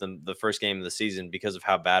think it was the first game of the season because of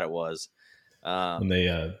how bad it was. When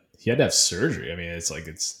he had to have surgery. I mean,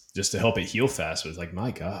 it's just to help it heal faster. It's like,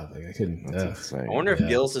 my God, like I couldn't. I wonder if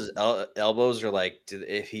Gillis's elbows are like,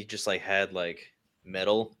 if he just like had like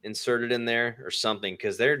metal inserted in there or something,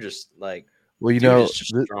 because they're just like, just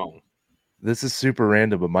strong. This is super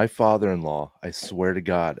random, but my father-in-law, I swear to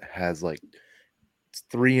God, has like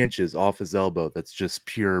 3 inches off his elbow. That's just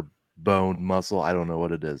pure bone muscle. I don't know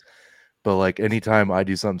what it is, but like anytime I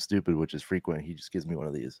do something stupid, which is frequent, he just gives me one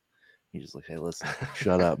of these. He's just like, "Hey, listen,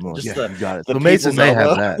 shut up." I'm like, you got it. So Mason may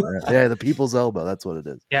have that. Yeah, the people's elbow. That's what it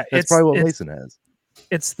is. Yeah, that's probably what Mason has.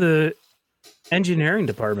 It's the engineering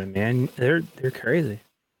department, man. They're crazy.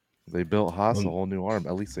 They built Haas a whole new arm.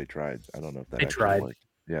 At least they tried. I don't know if that they tried.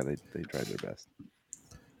 They tried their best.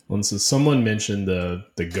 Well, so someone mentioned the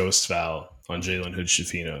ghost foul on Jalen Hood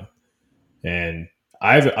Schifino, and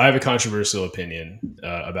I have a controversial opinion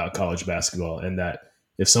about college basketball, and that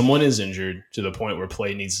if someone is injured to the point where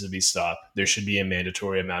play needs to be stopped, there should be a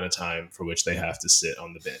mandatory amount of time for which they have to sit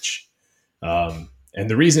on the bench. And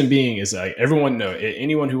the reason being is like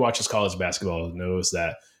anyone who watches college basketball knows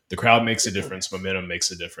that the crowd makes a difference, momentum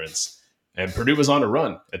makes a difference. And Purdue was on a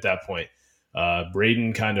run at that point.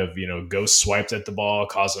 Braden kind of, ghost swiped at the ball,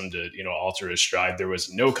 caused him to, alter his stride. There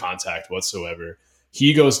was no contact whatsoever.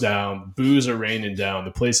 He goes down, boos are raining down.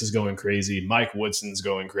 The place is going crazy. Mike Woodson's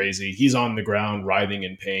going crazy. He's on the ground, writhing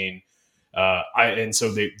in pain. And so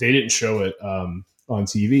they didn't show it on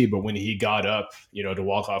TV, but when he got up, to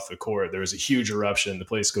walk off the court, there was a huge eruption. The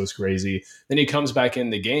place goes crazy. Then he comes back in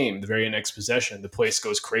the game, the very next possession, the place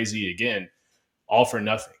goes crazy again, all for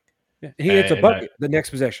nothing. Yeah, he hits a bucket the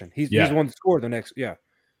next possession. He's the one that scored the next. Yeah.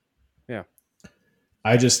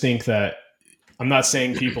 I just think that I'm not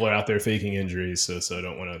saying people are out there faking injuries, so I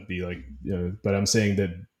don't want to be like, but I'm saying that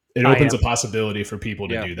it opens a possibility for people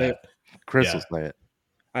to do that. Chris will say it.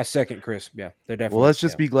 I second Chris. Yeah, they're definitely. Well, let's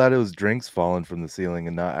just be glad it was drinks falling from the ceiling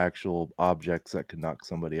and not actual objects that could knock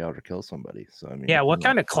somebody out or kill somebody. So I mean, Yeah, what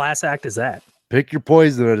kind of class act is that? pick your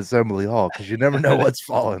poison at Assembly Hall because you never know what's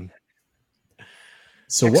falling.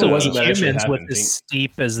 So what was it that actually humans with happened? as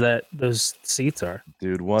steep as that those seats are?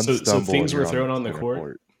 Dude, one So stumble. things and were you're threw on the center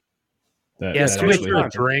court? Yeah, that somebody actually threw a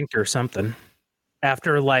happened? drink or something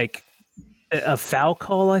after like a foul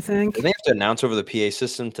call, I think. Did they have to announce over the PA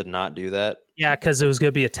system to not do that? Yeah, because it was going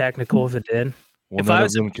to be a technical if it did. Well, If none I of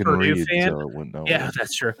was a them can Purdue read, fan- so it wouldn't know. Yeah,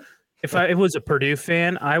 that's true. If I was a Purdue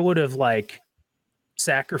fan, I would have like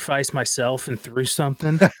sacrificed myself and threw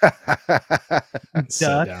something. Sit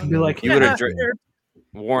Duck, down and be in the like, You would have corner.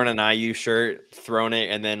 worn an IU shirt, thrown it,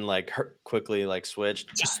 and then like quickly like switched.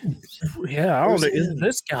 just yeah, I don't know. Is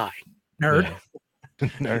this guy nerd? Yeah.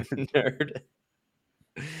 Nerd.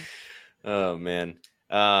 Oh man.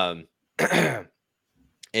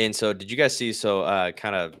 And so did you guys see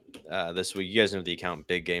kind of this week, you guys know the account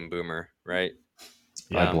Big Game Boomer, right?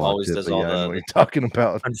 I blocked always it, does but all yeah, I know the- what you're talking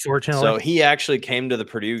about. Unfortunately, So he actually came to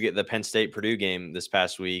the Penn State Purdue game this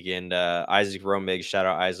past week, and Isaac Romig, shout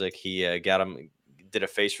out Isaac, he did a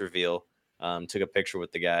face reveal, took a picture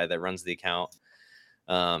with the guy that runs the account.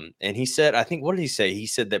 And he said, I think, what did he say? He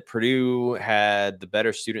said that Purdue had the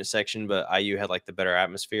better student section, but IU had like the better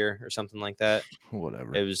atmosphere or something like that.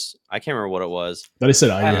 Whatever. It was, I can't remember what it was. But I said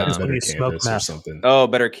IU had a When better you smoke campus or meth. something. Oh,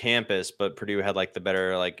 better campus, but Purdue had like the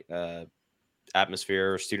better like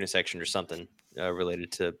atmosphere or student section or something related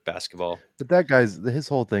to basketball. But that his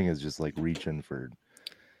whole thing is just like reaching for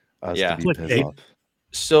us Yeah. to be pissed Clickbait. off.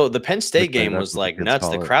 So the Penn State Clickbait, game that's was what the like kids nuts.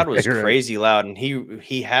 The call it. crowd was You're right. crazy loud, and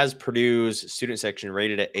he has Purdue's student section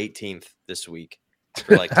rated at 18th this week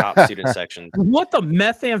for like top student section, what the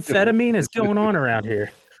methamphetamine is going on around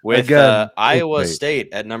here? with Again, Iowa clickbait. State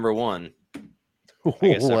at number 1. I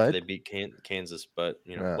guess after What? they beat Kansas, but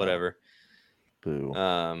Oh. whatever.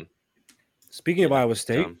 Boo. Speaking of Iowa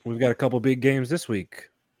State, dumb. we've got a couple big games this week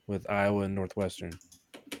with Iowa and Northwestern.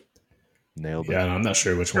 Nailed it. Yeah, I'm not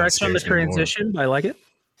sure which one Correct on the scares me more. transition. I like it.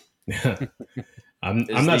 Yeah. I'm Is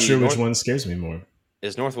not the sure which North- one scares me more.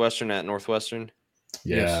 Is Northwestern at Northwestern?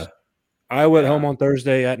 Yeah. Yes. Iowa at Yeah. home on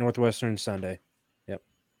Thursday, at Northwestern Sunday.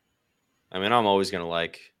 I mean, I'm always gonna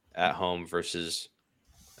like at home versus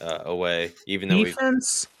away, even though we've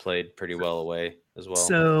Defense. played pretty well away as well.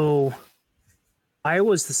 So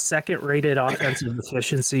Iowa's the second rated offensive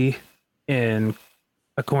efficiency in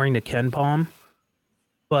according to Ken Palm.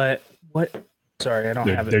 But what? Sorry, I don't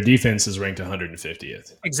have Their it defense is ranked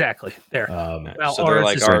 150th. exactly there. Well, so they're ours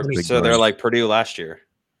like is our, pretty so they're much. like Purdue last year.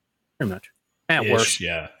 much at Ish, worst.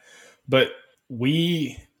 yeah. But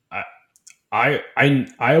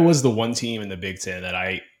I was the one team in the Big Ten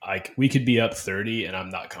that we could be up 30 and I'm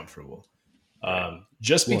not comfortable.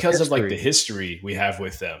 Just Well, because of like the history. history we have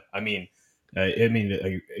with them.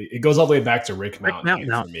 It goes all the way back to Rick Mountain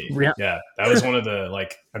for me. Yeah, that was one of the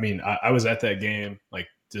I was at that game.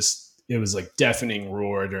 It was like deafening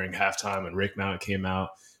roar during halftime when Rick Mountain came out.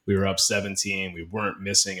 We were up 17. We weren't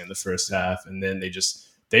missing in the first half, and then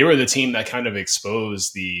they were the team that kind of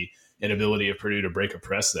exposed the inability of Purdue to break a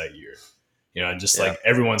press that year. And like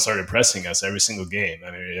everyone started pressing us every single game.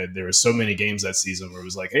 I mean, there were so many games that season where it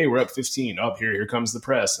was like, hey, we're up 15. Up here comes the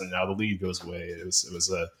press, and now the lead goes away. It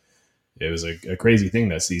was a crazy thing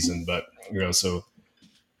that season. But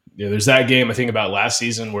there's that game I think about last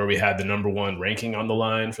season where we had the number 1 ranking on the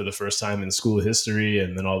line for the first time in school history,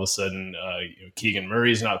 and then all of a sudden Keegan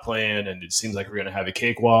Murray's not playing, and it seems like we're going to have a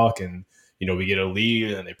cakewalk, and we get a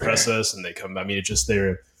lead and they press us and they come. I mean, it's just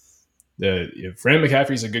Fran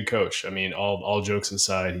McCaffrey's a good coach. I mean, all jokes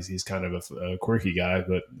aside, he's kind of a quirky guy,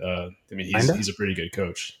 but he's a pretty good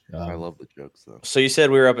coach. I love the jokes though. So you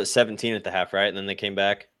said we were up at 17 at the half, right? And then they came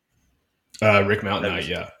back. Rick Mountain night,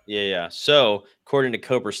 yeah. Yeah. So according to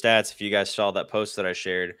Cobra Stats, if you guys saw that post that I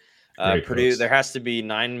shared, Purdue, post. there has to be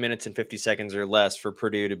 9 minutes and 50 seconds or less for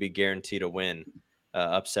Purdue to be guaranteed a win,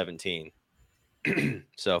 up 17.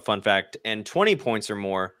 So fun fact, and 20 points or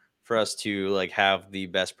more for us to like have the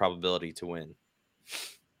best probability to win.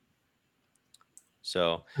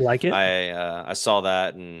 So Like it. I saw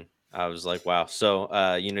that and I was like, wow.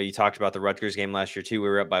 So you talked about the Rutgers game last year too. We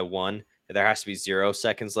were up by 1. There has to be 0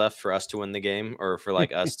 seconds left for us to win the game, or for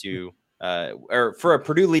like us to, or for a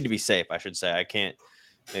Purdue lead to be safe, I should say.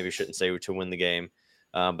 Shouldn't say to win the game.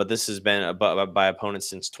 But this has been by opponents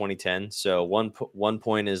since 2010. So one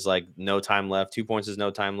point is like no time left. 2 points is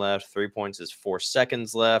no time left. 3 points is 4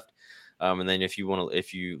 seconds left. And then if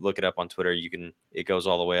you look it up on Twitter, it goes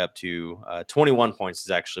all the way up to 21 points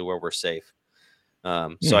is actually where we're safe.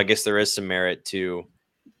 So I guess there is some merit to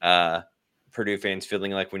Purdue fans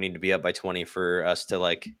feeling like we need to be up by 20 for us to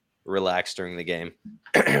like relax during the game,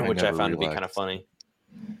 which I found to be kind of funny.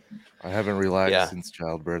 I haven't relaxed since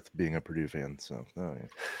childbirth being a Purdue fan, so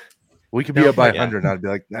we could be up by 100 and I'd be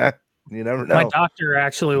like, nah, you never know. My doctor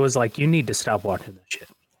actually was like, you need to stop watching that shit.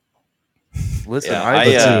 Listen, I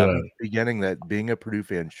was at the beginning that being a Purdue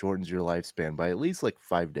fan shortens your lifespan by at least like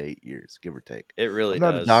 5 to 8 years, give or take. It really I'm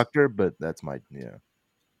does. not a doctor, but that's my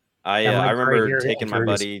I remember taking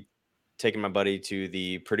my buddy to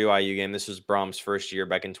the Purdue IU game. This was Brahms' first year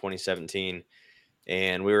back in 2017.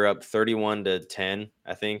 And we were up 31-10,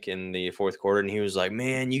 I think, in the fourth quarter. And he was like,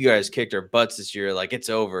 man, you guys kicked our butts this year. Like, it's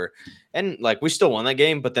over. And, like, we still won that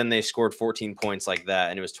game, but then they scored 14 points like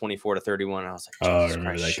that. And it was 24-31. And I was like, Jesus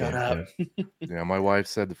Christ, shut up. Yeah, my wife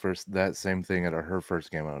said that same thing at her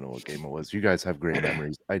first game. I don't know what game it was. You guys have great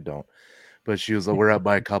memories. I don't. But she was like, we're up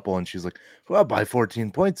by a couple. And she's like, well, by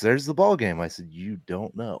 14 points, there's the ball game. I said, you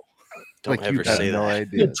don't know. Don't ever say no that.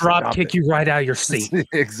 idea. He'll drop kick you right out of your seat.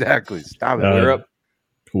 Exactly. Stop it. We're up.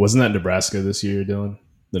 Wasn't that Nebraska this year, Dylan?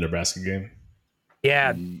 The Nebraska game?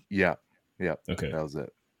 Yeah. Yeah. Okay. That was it.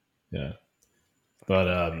 Yeah. But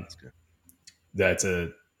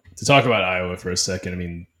to talk about Iowa for a second, I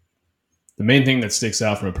mean, the main thing that sticks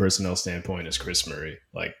out from a personnel standpoint is Chris Murray.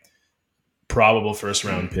 Like, probable first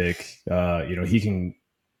round pick. He can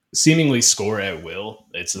seemingly score at will.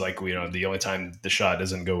 It's like, the only time the shot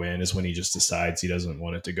doesn't go in is when he just decides he doesn't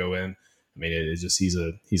want it to go in. I mean, it's just he's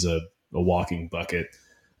a walking bucket.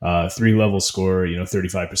 3-level scorer,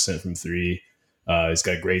 35% from three. He's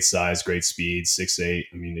got great size, great speed, 6'8".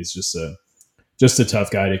 I mean, it's just a tough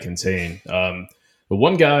guy to contain. But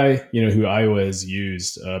one guy, who Iowa has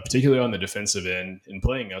used, particularly on the defensive end in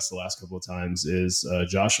playing us the last couple of times, is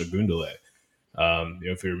Josh Ogundele.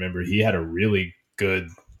 If you remember, he had a really good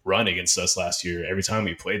run against us last year every time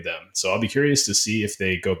we played them. So I'll be curious to see if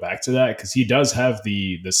they go back to that, because he does have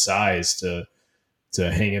the size to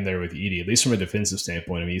hang in there with Edey, at least from a defensive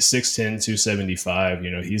standpoint. I mean, he's 6'10", 275.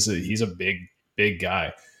 He's a big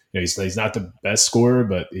guy. He's not the best scorer,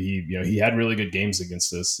 but he had really good games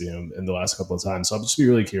against us, in the last couple of times. So I'll just be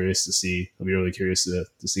really curious to see. I'll be really curious to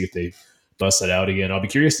see if they bust that out again. I'll be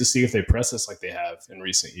curious to see if they press us like they have in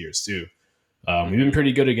recent years too. We've been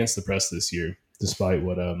pretty good against the press this year, despite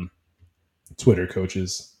what Twitter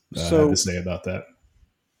coaches had to say about that.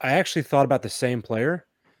 I actually thought about the same player,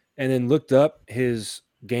 and then looked up his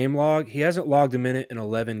game log. He hasn't logged a minute in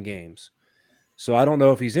 11 games. So I don't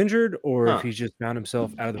know if he's injured or if he's just found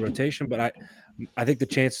himself out of the rotation, but I think the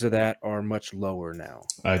chances of that are much lower now.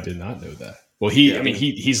 I did not know that. Well,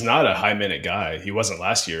 he's not a high minute guy. He wasn't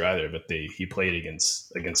last year either, but he played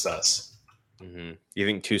against us. Mm-hmm. You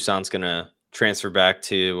think Tucson's going to transfer back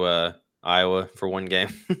to Iowa for one game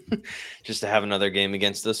just to have another game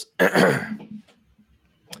against us?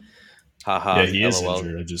 Yeah, he is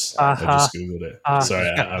injured. I just Googled it. Sorry,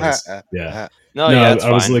 I was that's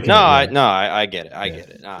I was fine. looking I get it. I get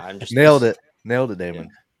it. No, I'm just nailed it, Damon.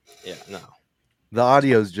 Yeah, no. The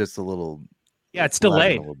audio is just a little. Yeah, it's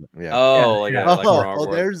delayed. Yeah. Oh,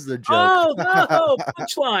 there's the joke. Oh no,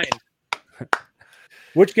 punchline.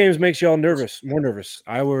 Which games makes y'all more nervous,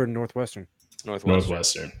 Iowa or Northwestern?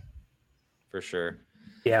 Northwestern, for sure.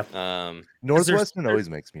 Yeah. Northwestern always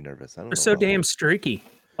makes me nervous. I don't know. They're so damn streaky.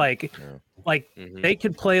 They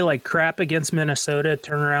could play like crap against Minnesota,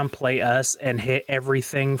 turn around, play us, and hit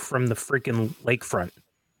everything from the freaking lakefront.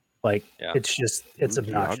 It's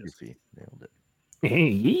obnoxious. Nailed it.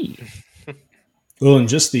 Hey. Well, and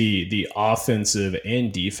just the offensive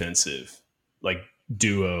and defensive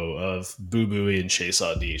duo of Boo Buie and Chase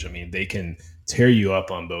Audige. I mean, they can tear you up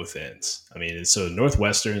on both ends. I mean, so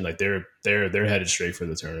Northwestern, they're headed straight for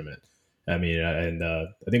the tournament. I mean, and I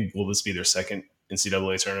think will this be their second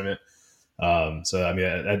NCAA tournament? So I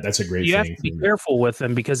mean, that's a great thing. You have to be careful with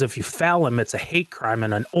them, because if you foul them, it's a hate crime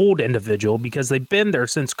and an old individual, because they've been there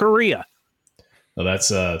since Korea. Well,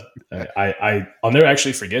 that's I'll never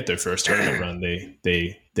actually forget their first tournament run.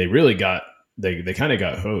 They really got they kind of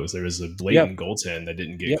got hosed. There was a blatant goaltend that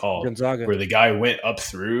didn't get called, Gonzaga, where the guy went up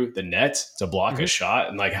through the net to block a shot,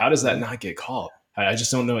 and how does that not get called? I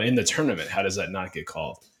just don't know. In the tournament, how does that not get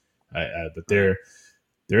called? But they're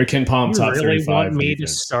a Ken Palm top 35. You want me to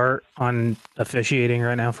start on officiating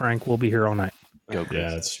right now, Frank? We'll be here all night. Yeah,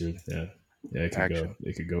 that's true. Yeah,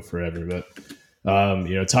 it could go forever. But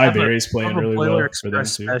Ty Berry's playing really well for them too.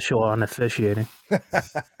 Special on officiating.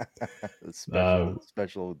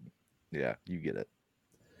 special. Yeah, you get it.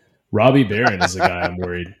 Robbie Barron is a guy I'm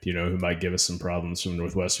worried, who might give us some problems from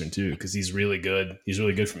Northwestern too, because he's really good. He's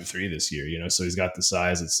really good from three this year, so he's got the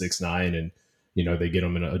size at 6'9", and they get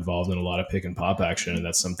them involved in a lot of pick and pop action, and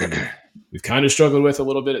that's something we've kind of struggled with a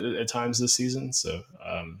little bit at times this season. So,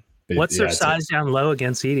 but What's their size down low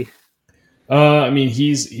against Edie? I mean,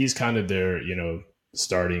 he's kind of their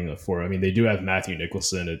starting for. I mean, they do have Matthew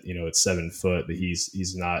Nicholson at 7 foot, but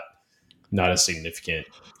he's not a significant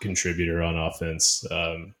contributor on offense.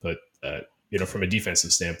 But from a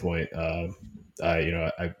defensive standpoint,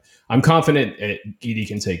 I'm confident Edie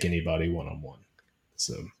can take anybody one-on-one.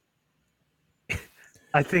 So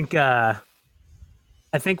I think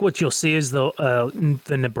what you'll see is the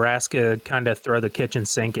Nebraska kind of throw the kitchen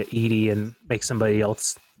sink at Edie and make somebody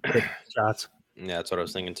else take shots. Yeah, that's what I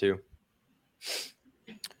was thinking too.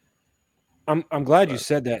 I'm glad you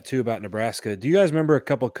said that too about Nebraska. Do you guys remember a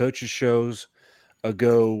couple of coaches shows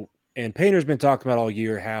ago? And Painter's been talking about all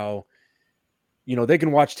year how they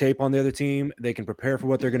can watch tape on the other team, they can prepare for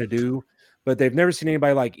what they're going to do, but they've never seen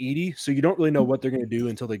anybody like Edie, so you don't really know what they're going to do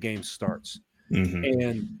until the game starts. Mm-hmm.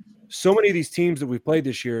 And so many of these teams that we've played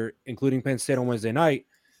this year, including Penn State on Wednesday night,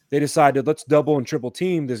 they decided let's double and triple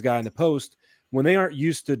team this guy in the post when they aren't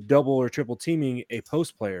used to double or triple teaming a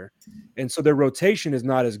post player. And so their rotation is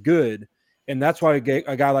not as good. And that's why a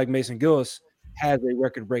guy like Mason Gillis has a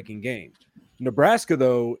record-breaking game. Nebraska,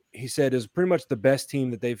 though, he said, is pretty much the best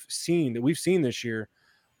team that we've seen this year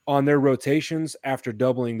on their rotations after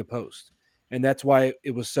doubling the post. And that's why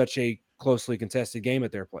it was such a closely contested game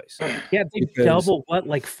at their place. Yeah, they double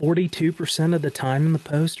like 42% of the time in the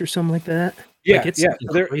post or something like that. Yeah,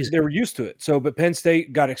 they were used to it. So, but Penn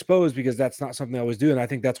State got exposed because that's not something they always do, and I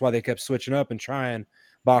think that's why they kept switching up and trying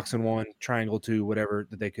box and 1, triangle 2, whatever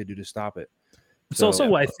that they could do to stop it. It's also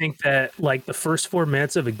why I think that like the first 4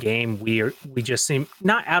 minutes of a game, we just seem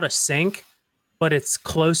not out of sync, but it's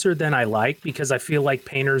closer than I like because I feel like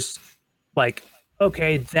Painter's like,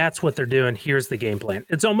 okay, that's what they're doing. Here's the game plan.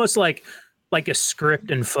 It's almost like a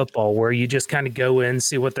script in football where you just kind of go in,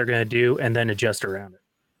 see what they're going to do, and then adjust around it.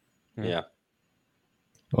 Yeah.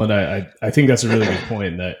 Well, I think that's a really good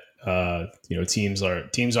point that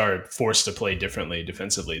teams are forced to play differently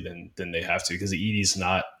defensively than they have to because Edie's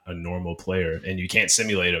not a normal player and you can't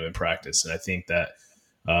simulate him in practice. And I think that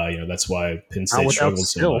that's why Penn State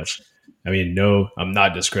struggles so much. I mean, no, I'm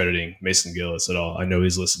not discrediting Mason Gillis at all. I know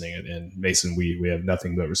he's listening, and Mason, we have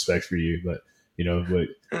nothing but respect for you. But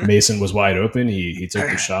Mason was wide open. He took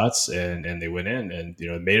the shots, and they went in, and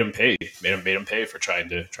made him pay for trying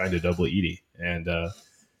to double Edie, and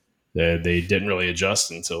they didn't really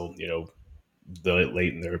adjust until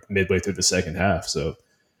midway through the second half. So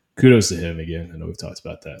kudos to him again. I know we've talked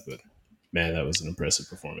about that, but man, that was an impressive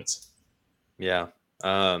performance. Yeah.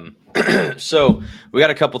 So we got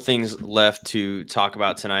a couple things left to talk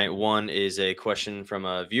about tonight. One is a question from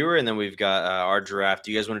a viewer, and then we've got our draft.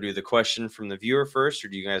 Do you guys want to do the question from the viewer first, or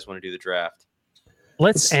do you guys want to do the draft?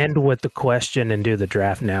 Let's end with the question and do the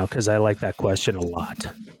draft now because I like that question a lot.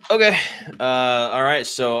 Okay. All right.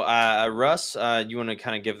 So, Russ, you want to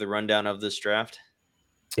kind of give the rundown of this draft?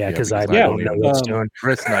 Yeah, because I don't know what's doing.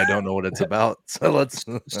 Chris and I don't know what it's about. So let's.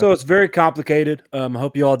 So it's very complicated. I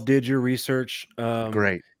hope you all did your research.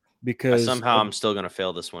 Great. Because somehow I'm still going to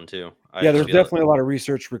fail this one too. There's definitely a lot of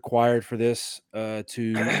research required for this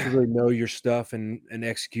to really know your stuff and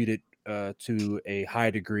execute it to a high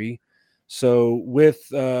degree. So with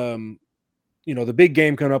the big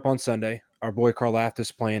game coming up on Sunday, our boy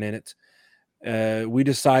Karlaftis playing in it. We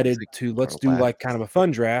decided let's do like kind of a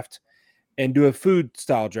fun draft and do a food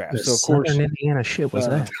style draft. So of course, Southern Indiana shit was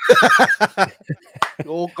that.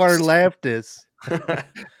 Old Karlaftis.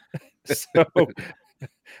 So,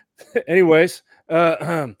 anyways,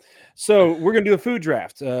 so we're gonna do a food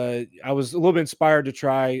draft. I was a little bit inspired to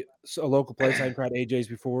try a local place. I hadn't tried AJ's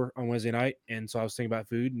before on Wednesday night, and so I was thinking about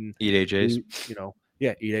food and eat AJ's. eat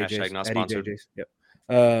AJ's. Hashtag not sponsored. AJ's.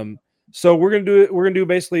 Yep. So we're gonna do it. We're gonna do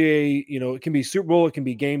basically it can be Super Bowl, it can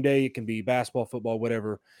be game day, it can be basketball, football,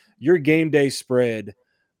 whatever. Your game day spread,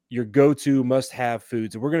 your go-to must-have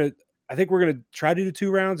foods. And I think we're gonna try to do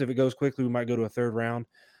 2 rounds. If it goes quickly, we might go to a 3rd round.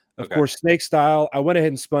 Of course, snake style. I went ahead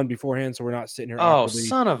and spun beforehand, so we're not sitting here. Oh,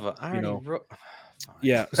 son of a! I already wrote.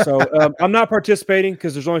 Yeah, so I'm not participating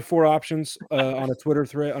because there's only 4 options on a Twitter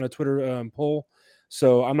thread, on a Twitter poll.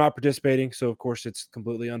 So I'm not participating. So of course it's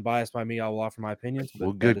completely unbiased by me. I will offer my opinions.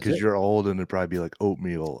 Well, good because you're old and it'd probably be like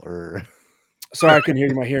oatmeal or. Sorry, I couldn't hear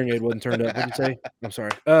you. My hearing aid wasn't turned up. What did you say? I'm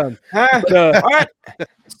sorry. All right.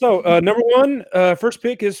 So number 1, first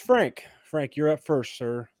pick is Frank. Frank, you're up first,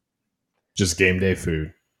 sir. Just game day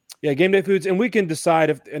food. Yeah, game day foods, and we can decide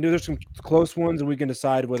and there's some close ones, and we can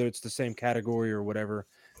decide whether it's the same category or whatever.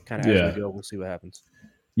 Kind of as we go, we'll see what happens.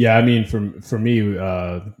 Yeah, I mean, for me,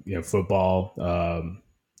 football,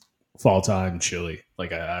 fall time chili.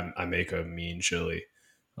 Like I make a mean chili,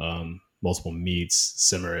 multiple meats,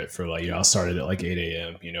 simmer it for like I'll start it at like 8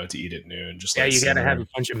 a.m. To eat at noon. Just Yeah, like you got to have simmering.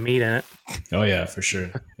 a bunch of meat in it. Oh yeah, for sure.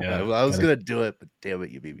 Yeah, I was gonna do it, but damn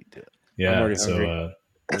it, you beat me to it. Yeah, already so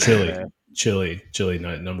hungry. chili,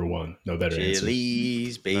 number one. No better answer.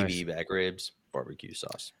 Chili's, baby back ribs, barbecue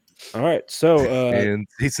sauce. All right, so And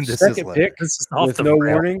cease and desist second letter. pick This is off with the no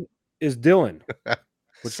rail. warning is Dylan. What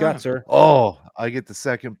you Son got, of- sir? Oh, I get the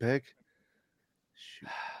second pick. Shoot.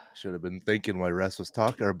 Should have been thinking why Russ was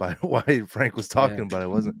talking or by why Frank was talking, but I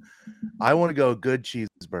wasn't. I want to go a good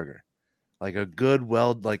cheeseburger, like a good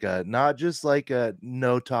like a not just like a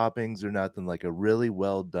no toppings or nothing, like a really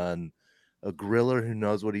well done, a griller who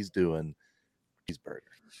knows what he's doing cheeseburger.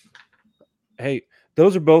 Hey,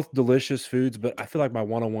 those are both delicious foods, but I feel like my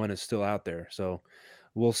 101 is still out there. So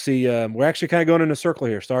we'll see. We're actually kind of going in a circle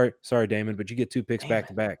here. Sorry, Damon, but you get 2 picks back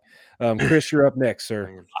to back. Chris, you're up next,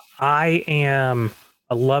 sir. I am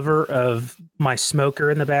a lover of my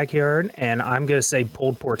smoker in the backyard, and I'm going to say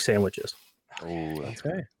pulled pork sandwiches. Oh, that's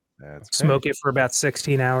Okay. That's Smoke it for about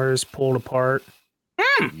 16 hours, pull it apart.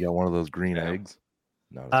 You got one of those green eggs?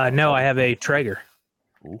 No, No, I have a Traeger.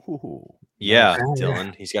 Ooh. Yeah, Oh, yeah.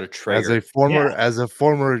 Dylan. He's got a Traeger. As a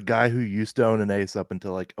former guy who used to own an Ace up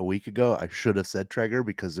until like a week ago, I should have said Traeger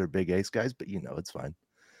because they're big Ace guys, but it's fine.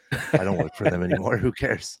 I don't work for them anymore. Who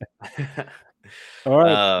cares? All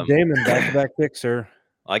right, Damon, back-to-back pick, sir.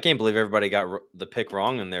 I can't believe everybody got the pick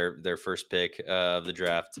wrong in their first pick of the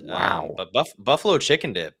draft. Wow. But buffalo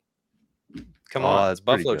chicken dip. Come on, that's it's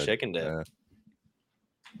buffalo pretty good. chicken dip. Yeah.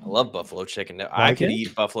 I love buffalo chicken dip. Like I could it?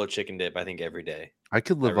 eat buffalo chicken dip, I think, every day. I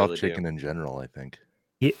could live really off chicken in general, I think.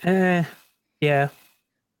 Yeah.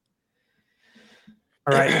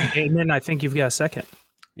 All right, Damon, I think you've got a second.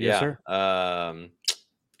 Yes, Yeah. sir.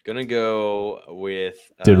 Gonna go with.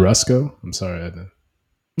 Did Russ go? I'm sorry. I did.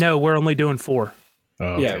 No, we're only doing 4.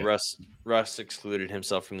 Oh, Yeah, okay. Russ excluded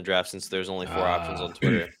himself from the draft since there's only 4 options on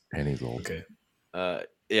Twitter. And he's old. Okay.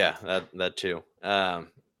 Yeah, that too.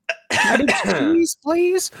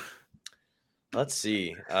 Please. Let's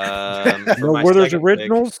see. No Werther's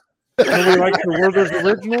Originals? Nobody likes the Werther's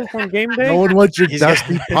Originals on game day? No one wants your He's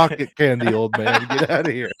dusty pocket candy, old man. Get out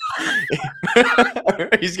of here.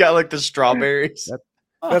 He's got like the strawberries.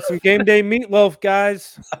 Got some game day meatloaf,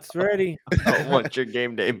 guys. It's ready. I want your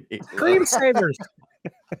game day meat. Cream savers.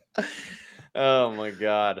 Oh my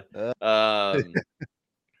god.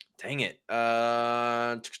 Dang it.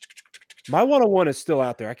 My 101 is still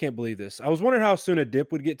out there. I can't believe this. I was wondering how soon a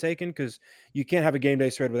dip would get taken because you can't have a game day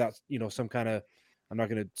spread without, some kind of. I'm not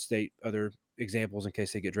going to state other examples in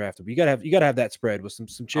case they get drafted, but you got to have that spread with some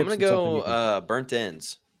chips. I'm gonna go burnt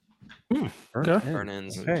ends. Burnt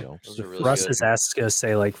ends. Okay. Those are really Russ good. is asked to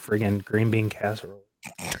say like friggin' green bean casserole.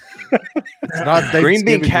 It's not Green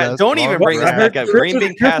bean Thanksgiving, Russ. don't even Long bring this draft. back up. Green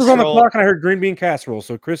bean Chris was on the casserole. clock and I heard green bean casserole,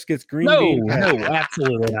 so Chris gets green bean. No,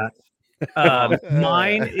 absolutely not.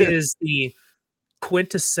 Mine is the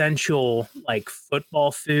quintessential like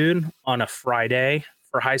football food on a Friday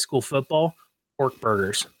for high school football: pork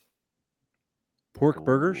burgers. Pork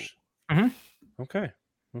burgers. Mhm. Okay.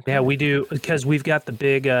 Yeah, we do because we've got the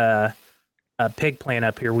big pig plant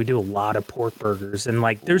up here. We do a lot of pork burgers, and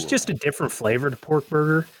like there's just a different flavor to pork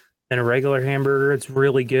burger than a regular hamburger. It's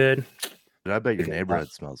really good. Dude, I bet your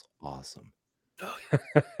neighborhood smells awesome.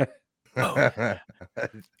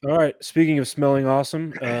 All right. Speaking of smelling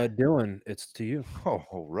awesome, Dylan, it's to you. Oh,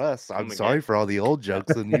 Russ, I'm my sorry God. for all the old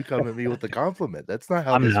jokes and you come at me with a compliment. That's not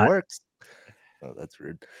how I'm this not. works. Oh, that's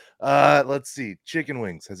rude. Let's see. Chicken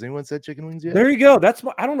wings. Has anyone said chicken wings yet? There you go.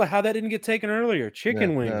 I don't know how that didn't get taken earlier.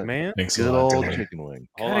 Chicken Yeah, wings, yeah. man. Thanks a Good lot. old Dylan. chicken wing.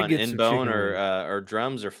 Hold Gotta on, get in some bone chicken or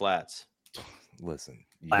drums or flats. Listen,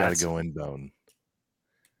 you got to Flats. go in bone.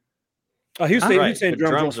 Oh, he was Huh? saying, Right, he was saying but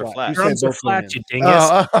drums, drums or are flat. flat. Drums are flat, you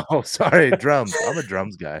dingus. Sorry, drums. I'm a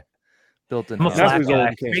drums guy. Built in. I'm a That's flat who's old guy.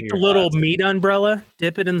 and can't Take the hear. little meat umbrella,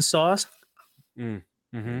 dip it in the sauce. There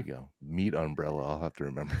Mm-hmm. you go. Meat umbrella. I'll have to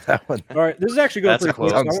remember that one. All right, this is actually going That's pretty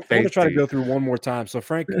close. close. I want to try to Tasty. go through one more time. So,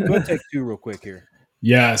 Frank, go ahead and take 2 real quick here.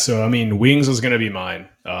 Yeah, so I mean, wings was gonna be mine.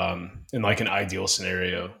 In like an ideal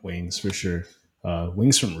scenario, wings for sure.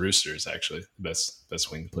 Wings from Roosters, actually, the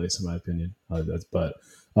best wing place in my opinion. But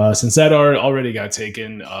since that already got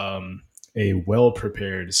taken, a well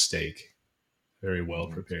prepared steak, very well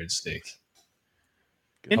prepared steak.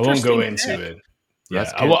 I won't go Interesting into pick. it. Yeah,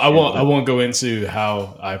 Russ I can't won't. handle I it. won't go into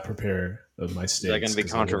how I prepare my steaks. Is that gonna be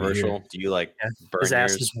 'cause I will controversial? here. Do you like burn His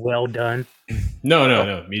ass yours? is well done.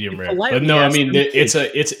 No, medium rare. politely But no, I asked mean him.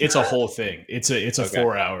 it's a whole thing. It's a Okay.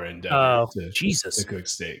 4-hour endeavor Oh, to Jesus. cook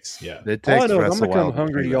steaks. Yeah. It All I takes know is Russ I'm a going to while come to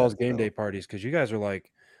hungry to do y'all's that, game so. day parties because you guys are like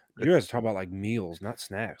You guys are talking about like meals, not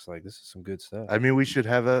snacks. Like this is some good stuff. I mean, we should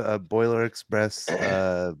have a Boiler Express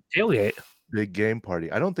Tailgate. big game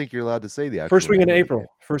party. I don't think you're allowed to say the actual First weekend of name of the April.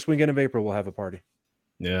 First weekend of April, we'll have a party.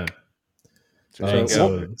 Yeah. game.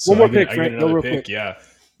 So So one more I pick, get Frank. Go another real pick. quick. Yeah.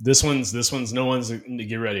 This one's no one's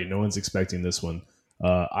get ready. No one's expecting this one.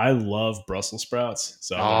 I love Brussels sprouts,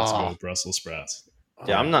 so I'm going to go with Brussels sprouts.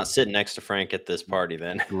 Yeah, I'm not sitting next to Frank at this party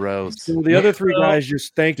then. Gross. So the other three guys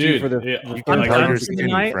just thank you Dude, for the. yeah, the you third can I'm like round. done Burger for the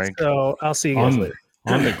Skinny, night, Frank. so I'll see you guys later.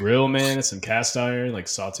 On the grill, man, some cast iron, like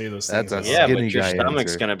saute those things. That's a Yeah, skinny but your guy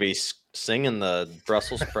stomach's answer. gonna be singing the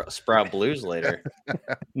Brussels sprout blues later.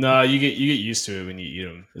 No, you get used to it when you eat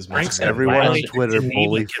them. As much Frank's as got Everyone on violate Twitter Geneva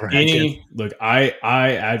bully Convention. Frank. look, I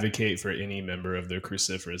advocate for any member of the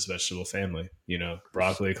cruciferous vegetable family. You know,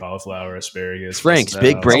 broccoli, cauliflower, asparagus. Frank's Brussels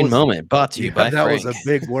big sprouts. brain was- moment brought to you by that Frank. was a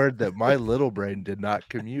big word that my little brain did not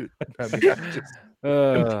commute. I mean, I just,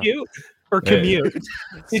 Compute or Hey. commute?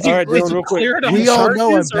 Did All right, did Dylan, real quick. clear it on we all know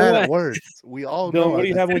I'm charges or bad what? at words. We all Dylan, know. what do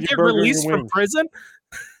you have Did with he your get burger and released your from wings? prison?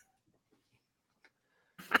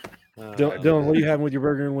 Dylan, what do you have with your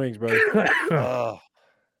burger and wings, brother?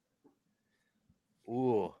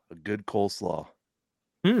 Ooh, a good coleslaw.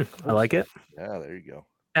 I like it. Yeah, there you go.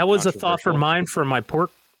 That was a thought for Controversial. mine for my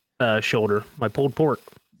pork shoulder, my pulled pork.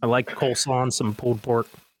 I like coleslaw and some pulled pork.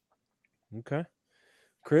 Okay,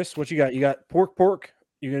 Chris, what you got? You got pork.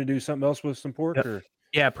 You gonna do something else with some pork, Yep. or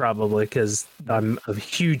Yeah, probably because I'm a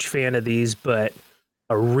huge fan of these, but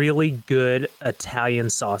a really good Italian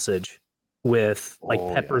sausage with like Oh,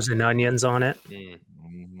 yeah. peppers and onions on it.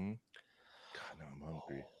 Mm-hmm. God, no, I'm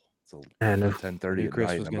hungry. It's And 10:30 at Chris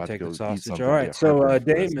night. was I'm gonna about to take go the eat sausage. something. All right, so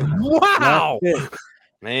Damon, wow, last pick.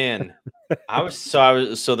 Man, I was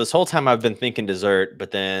so this whole time I've been thinking dessert,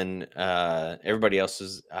 but then everybody else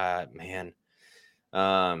is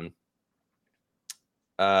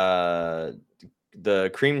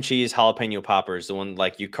the cream cheese jalapeno poppers, the one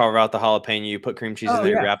like you carve out the jalapeno, you put cream cheese in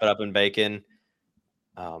there, wrap it up in bacon.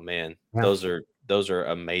 Oh man, Yeah. those are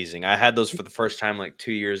amazing. I had those for the first time like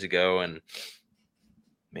 2 years ago, and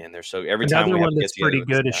man, they're so every time Another we have one to get that's pretty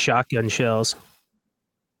together, good is shotgun shells.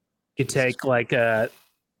 You take like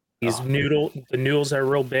these the noodles are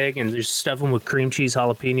real big, and just stuff them with cream cheese,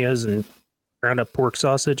 jalapenos, and ground up pork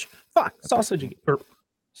sausage. Fuck sausage.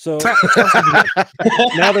 So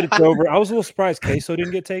now that it's over, I was a little surprised queso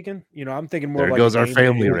didn't get taken. You know, I'm thinking more There like goes a our game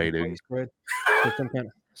family day rating. spread. So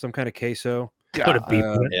some kind of queso. Put a beef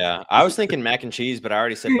in it. Yeah, I was thinking mac and cheese, but I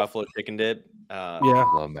already said buffalo chicken dip. Yeah. I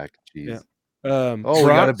love mac and cheese. Yeah. Oh, we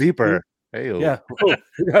got a Bronx, beeper. Hey, Yeah. I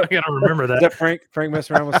gotta remember Is that. that Frank? Frank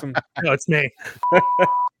messing around with some. No, it's me.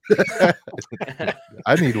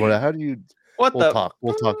 I need one. How do you? What We'll the? talk.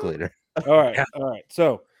 We'll talk later. All right. Yeah. All right.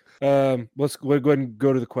 So we'll go ahead and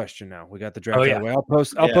go to the question now. We got the draft Oh, out yeah. of the way.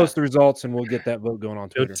 I'll Yeah. post the results and we'll get that vote going on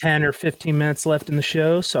So Twitter. 10 or 15 minutes left in the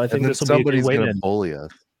show, so I think And then this will be a somebody's good way gonna to. bully us,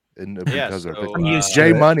 and Yeah, because our so, picks. I'm used to Jay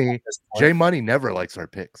it Money. at this point. Jay Money never likes our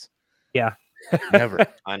picks. Yeah. Never.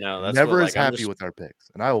 I know that's Never what, is like, I'm happy just- with our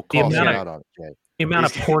picks, and I will The call you amount of- out on it, Jay. The amount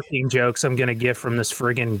of porking jokes I'm gonna get from this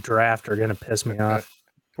friggin' draft are gonna piss me off.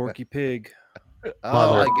 Porky Pig. Oh, I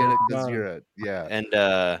Mother- get it because you're a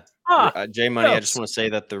And Jay Money, I just want to say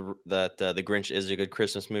that the Grinch is a good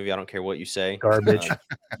Christmas movie. I don't care what you say. Garbage.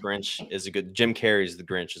 Grinch is a good. Jim Carrey's The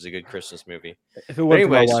Grinch is a good Christmas movie. If it wasn't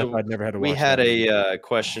Anyway, for my so wife, I'd never had to watch We had that movie. a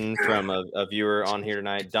question from a viewer on here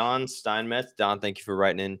tonight, Don Steinmetz. Don, thank you for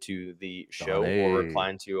writing into the show Donnie. or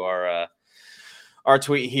replying to our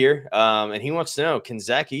tweet here. And he wants to know: can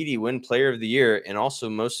Zach Edey win Player of the Year and also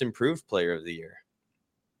Most Improved Player of the Year?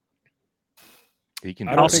 he can.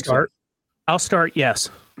 I do don't I'll it. think so. start. I'll start. Yes.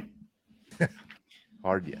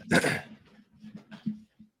 Hard yes.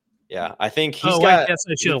 Yeah, I think he's I got. guess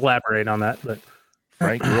I should elaborate on that, but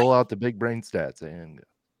Frank, roll out the big brain stats and go.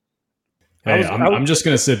 Hey, I I'm just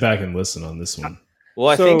gonna sit back and listen on this one. Well,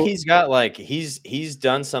 I think So- he's got like he's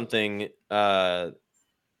done something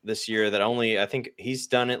this year that only I think he's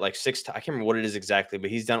done it like 6 times. I can't remember what it is exactly, but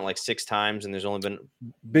he's done it like 6 times, and there's only been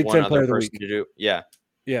Big one Ten Player other of the person Week. to do. Yeah,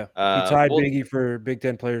 Yeah. Uh, he tied well- Biggie for Big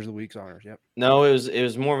Ten Players of the Week's honors. Yep. no, it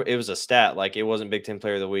was a stat. Like it wasn't Big Ten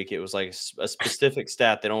Player of the Week. It was like a specific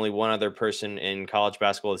stat that only one other person in college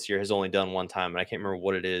basketball this year has only done one time, and I can't remember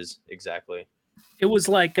what it is exactly. it was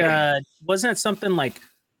like wasn't it something like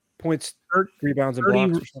Points, Thir- rebounds, and 30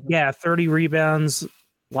 blocks. Or something. yeah, 30 rebounds,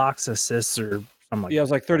 blocks, assists, or something like Yeah, it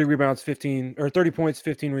was like 30 rebounds, 15 or 30 points,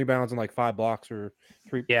 15 rebounds, and like 5 blocks or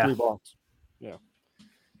three blocks. Yeah.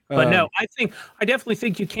 But no, I definitely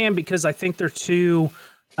think you can because I think they're two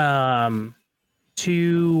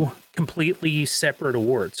completely separate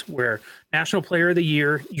awards. Where National Player of the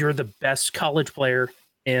Year, you're the best college player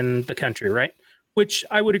in the country, right? which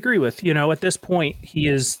I would agree with. At this point, he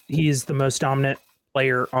is the most dominant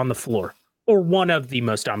player on the floor, or one of the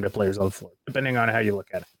most dominant players on the floor, depending on how you look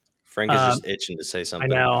at it. Frank is just itching to say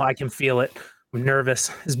something. I know, I can feel it. I'm nervous.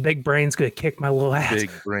 His big brain's gonna kick my little ass. Big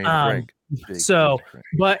brain, Frank.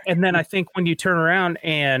 And then I think when you turn around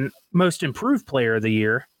and most improved player of the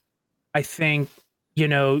year, I think,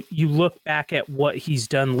 you look back at what he's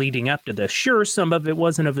done leading up to this. Sure, some of it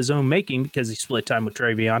wasn't of his own making because he split time with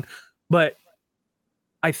Travion, but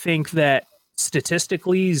I think that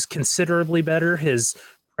statistically he's considerably better. His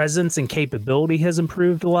presence and capability has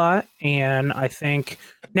improved a lot. And I think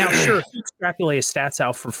now, sure, if you extrapolate his stats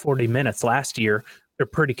out for 40 minutes last year, they're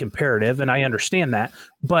pretty comparative, and I understand that.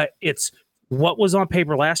 But it's what was on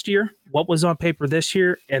paper last year, what was on paper this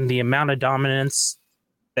year, and the amount of dominance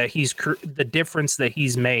that the difference that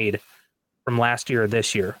he's made from last year or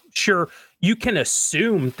this year. Sure, you can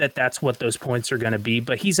assume that that's what those points are going to be,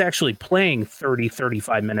 but he's actually playing 30,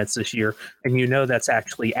 35 minutes this year, and that's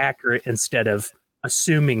actually accurate instead of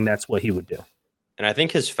assuming that's what he would do. And I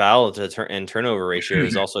think his foul and turnover ratio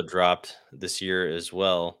has also dropped this year as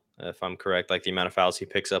well, if I'm correct. Like the amount of fouls he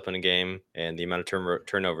picks up in a game and the amount of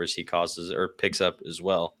turnovers he causes or picks up as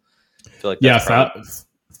well. I feel like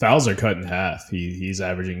fouls are cut in half. He's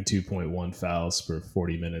averaging 2.1 fouls per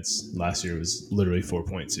 40 minutes. Last year was literally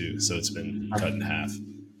 4.2, so it's been cut in half,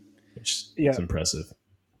 which is impressive.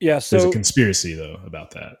 Yeah, so there's a conspiracy though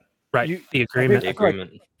about that. Right, the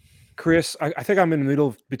agreement. Chris, I think I'm in the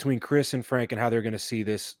middle between Chris and Frank and how they're going to see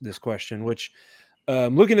this question, which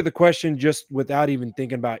looking at the question just without even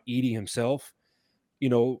thinking about Edey himself,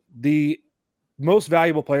 the most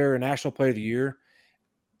valuable player or national player of the year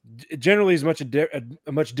generally is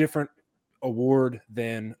a much different award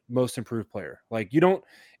than most improved player. Like you don't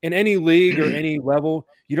in any league or any level,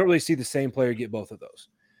 you don't really see the same player get both of those.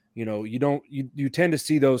 You tend to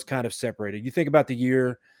see those kind of separated. You think about the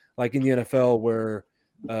year like in the NFL where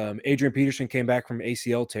Adrian Peterson came back from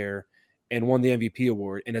ACL tear and won the MVP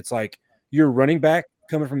award. And it's like you're running back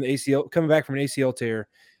coming back from an ACL tear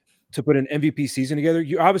to put an MVP season together.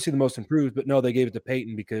 You're obviously the most improved, but no, they gave it to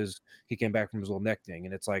Peyton because he came back from his little neck thing.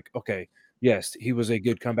 And it's like, okay, yes, he was a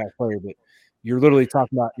good comeback player, but you're literally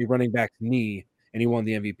talking about your running back's knee and he won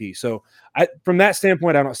the MVP. So from that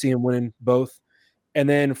standpoint, I don't see him winning both. And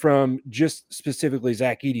then from just specifically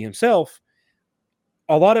Zach Edey himself,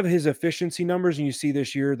 a lot of his efficiency numbers, and you see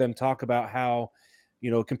this year them talk about how,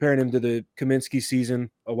 comparing him to the Kaminsky season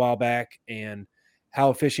a while back and how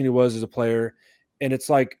efficient he was as a player. And it's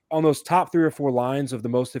like on those top 3 or 4 lines of the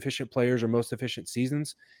most efficient players or most efficient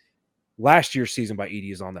seasons, last year's season by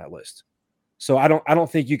Edey is on that list. So I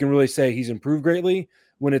don't think you can really say he's improved greatly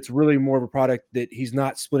when it's really more of a product that he's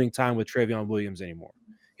not splitting time with Travion Williams anymore.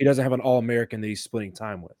 He doesn't have an All-American that he's splitting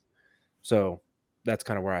time with. So that's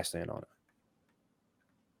kind of where I stand on it.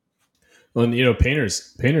 Well, and,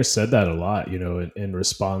 Painter said that a lot, in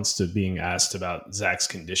response to being asked about Zach's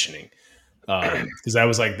conditioning. Because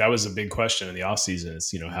that was a big question in the offseason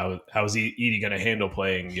is, how is Edey going to handle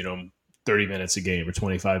playing, 30 minutes a game or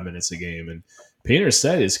 25 minutes a game? And Painter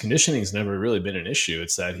said his conditioning's never really been an issue.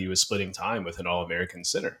 It's that he was splitting time with an All-American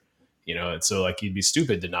center, and so like he'd be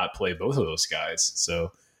stupid to not play both of those guys.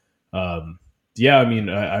 So,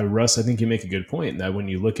 Russ, I think you make a good point that when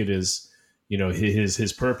you look at his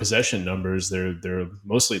per possession numbers, they're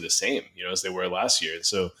mostly the same, as they were last year. And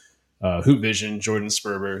so Hoop Vision, Jordan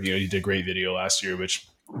Sperber, he did a great video last year, which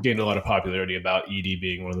gained a lot of popularity about Edey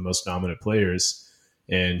being one of the most dominant players.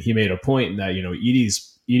 And he made a point that,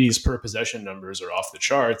 Edey's per possession numbers are off the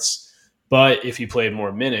charts, but if he played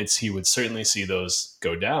more minutes, he would certainly see those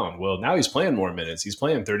go down. Well, now he's playing more minutes. He's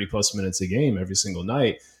playing 30 plus minutes a game every single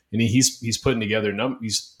night. And he's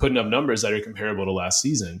putting up numbers that are comparable to last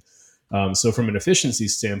season. So from an efficiency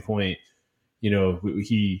standpoint,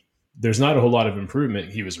 there's not a whole lot of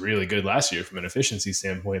improvement. He was really good last year from an efficiency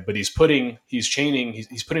standpoint, but he's putting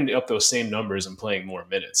up those same numbers and playing more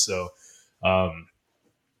minutes. So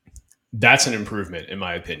that's an improvement in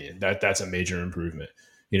my opinion. That's a major improvement.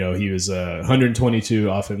 He was 122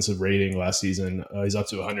 offensive rating last season. He's up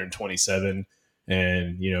to 127,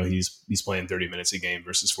 and he's playing 30 minutes a game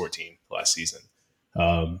versus 14 last season.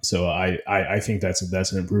 So I think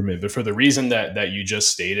that's an improvement. But for the reason that you just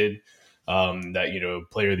stated, that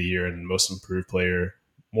player of the year and most improved player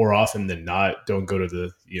more often than not don't go to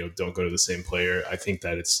the same player. I think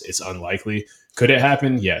that it's unlikely. Could it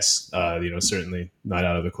happen? Yes. Certainly not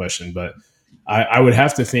out of the question. But I would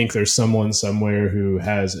have to think there's someone somewhere who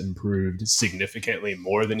has improved significantly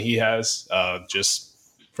more than he has, just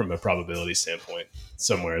from a probability standpoint.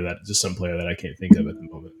 Somewhere that just some player that I can't think of at the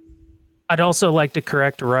moment. I'd also like to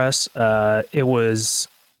correct Russ. It was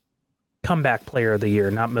comeback player of the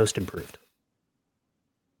year, not most improved.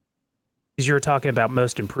 Because you were talking about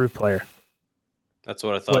most improved player. That's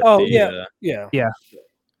what I thought. Oh, yeah.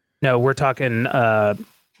 No, we're talking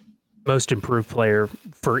most improved player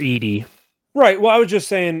for Edie. Right. Well, I was just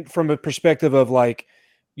saying from a perspective of like,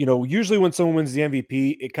 usually when someone wins the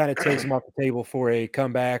MVP, it kind of takes them off the table for a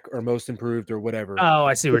comeback or most improved or whatever. Oh,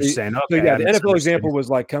 I see what you're saying. Okay, So yeah, the NFL example was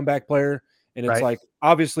like comeback player, and it's Right. like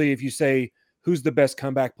obviously if you say who's the best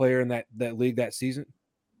comeback player in that league that season,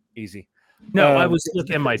 easy. No, I was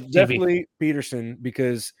looking at my definitely Peterson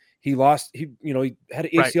because he lost. He had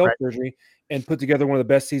an ACL surgery and put together one of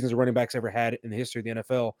the best seasons a running backs ever had in the history of the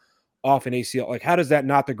NFL off an ACL. Like, how does that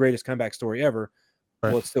not the greatest comeback story ever? Right.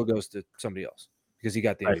 Well, it still goes to somebody else because he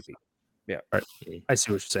got the MVP. Yeah, right. I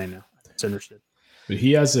see what you're saying now. It's understood. But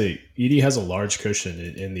Edie has a large cushion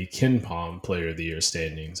in the KenPom Player of the Year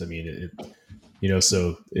standings. I mean,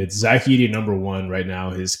 so it's Zach Edey number 1 right now.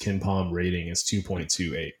 His KenPom rating is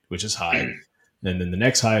 2.28, which is high. And then the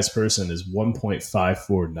next highest person is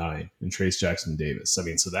 1.549 in Trace Jackson Davis. I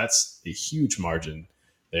mean, so that's a huge margin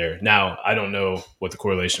there. Now, I don't know what the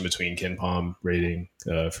correlation between KenPom rating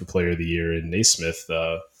for Player of the Year and Naismith,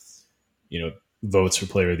 votes for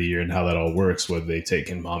Player of the Year and how that all works, whether they take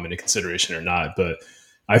KenPom into consideration or not. But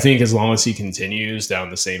I think as long as he continues down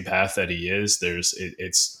the same path that he is,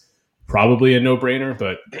 it's probably a no-brainer.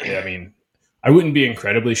 But I mean, I wouldn't be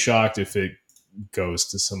incredibly shocked if it goes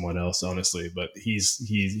to someone else, honestly. But he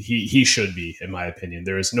should be, in my opinion.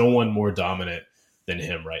 There is no one more dominant than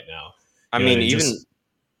him right now. I mean,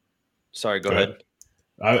 sorry, go ahead.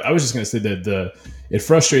 I was just going to say that it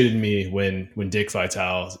frustrated me when Dick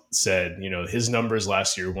Vitale said, his numbers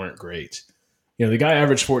last year weren't great. The guy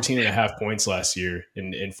averaged 14.5 points last year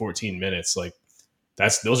in 14 minutes. Like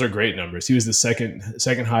those are great numbers. He was the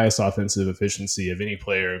second highest offensive efficiency of any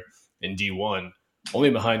player in D1,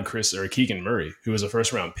 only behind Keegan Murray, who was a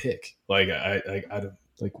first round pick. Like I don't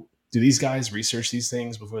like. Do these guys research these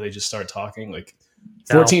things before they just start talking? Like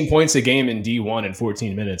 14 points a game in D1 in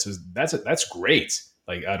 14 minutes that's great.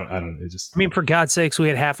 Like I mean, for God's sakes, we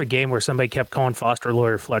had half a game where somebody kept calling Foster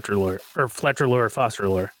Lawyer Fletcher Lawyer or Fletcher Lawyer Foster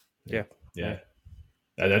Lawyer. Yeah.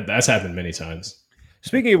 That's happened many times.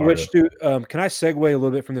 Speaking of which, dude, can I segue a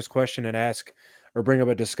little bit from this question and ask or bring up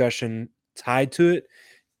a discussion tied to it?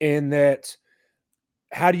 In that,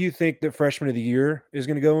 how do you think that freshman of the year is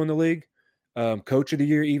going to go in the league? Coach of the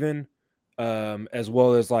year, even, as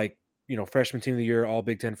well as like, freshman team of the year, all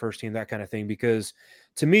Big Ten first team, that kind of thing. Because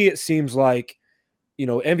to me, it seems like,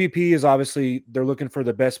 MVP is obviously they're looking for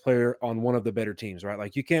the best player on one of the better teams, right?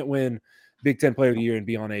 Like you can't win Big Ten Player of the Year and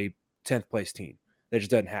be on a 10th place team. That just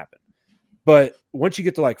doesn't happen. But once you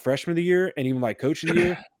get to like freshman of the year and even like coach of the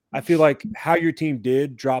year, I feel like how your team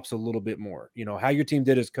did drops a little bit more. How your team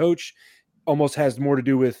did as coach almost has more to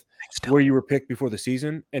do with where you were picked before the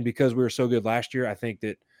season. And because we were so good last year, I think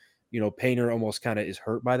that, Painter almost kind of is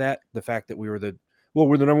hurt by that. The fact that we're the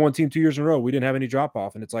number 1 team 2 years in a row. We didn't have any drop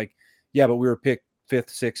off. And it's like, yeah, but we were picked 5th,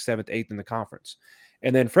 6th, 7th, 8th in the conference.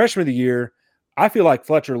 And then freshman of the year, I feel like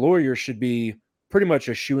Fletcher Lawyer should be pretty much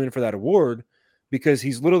a shoo-in for that award because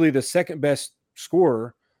he's literally the second best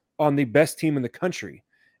scorer on the best team in the country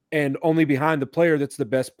and only behind the player that's the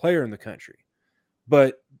best player in the country.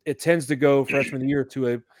 But it tends to go freshman of the year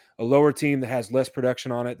to a lower team that has less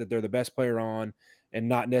production on it, that they're the best player on, and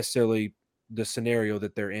not necessarily the scenario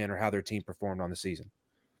that they're in or how their team performed on the season.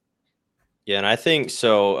 Yeah, and I think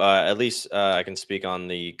so. At least I can speak on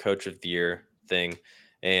the coach of the year thing.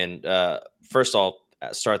 And first, I'll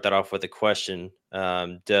start that off with a question.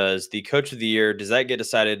 Does the coach of the year, does that get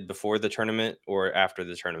decided before the tournament or after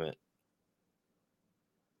the tournament?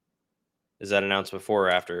 Is that announced before or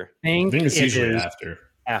after? I think it's usually after.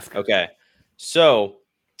 Okay. So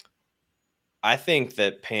I think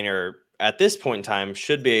that Painter at this point in time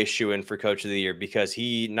should be a shoo-in for coach of the year because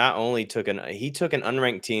he not only took an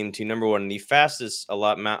unranked team to number 1 in the fastest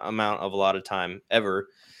amount of allotted time ever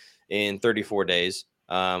in 34 days.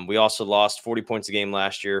 We also lost 40 points a game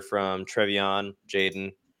last year from Trevion,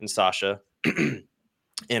 Jaden, and Sasha.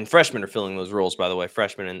 And freshmen are filling those roles, by the way.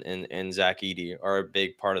 Freshmen and Zach Edey are a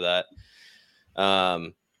big part of that.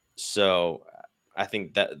 So I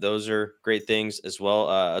think that those are great things as well.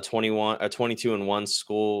 A 22-1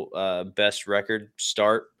 school best record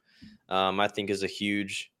start, I think is a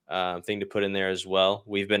huge thing to put in there as well.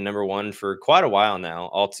 We've been number 1 for quite a while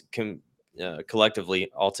now,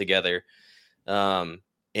 collectively all together. And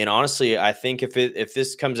honestly, I think if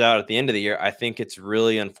this comes out at the end of the year, I think it's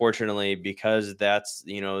really unfortunately because that's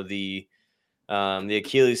the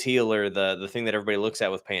Achilles heel or the thing that everybody looks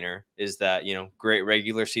at with Painter is that great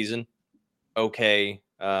regular season, okay,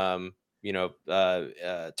 tournament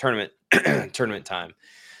tournament time.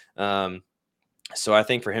 So I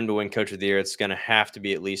think for him to win Coach of the Year, it's going to have to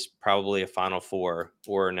be at least probably a Final Four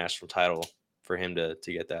or a national title for him to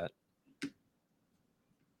get that.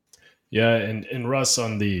 Yeah, and Russ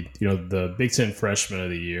on the the Big Ten Freshman of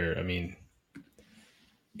the Year. I mean,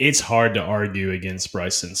 it's hard to argue against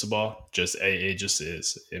Bryce Sensabaugh. It just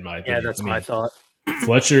is, in my opinion. Yeah, that's my thought.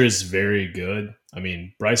 Fletcher is very good. I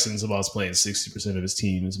mean, Bryce Sensabaugh is playing 60% of his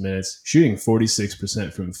team's minutes, shooting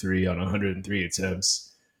 46% from three on 103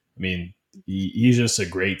 attempts. I mean, he's just a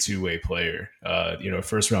great two-way player.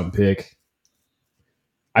 First round pick.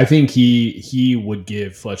 I think he would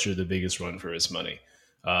give Fletcher the biggest run for his money.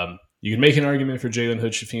 You can make an argument for Jalen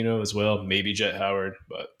Hood-Schifino as well, maybe Jet Howard,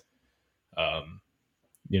 but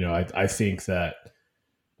I think that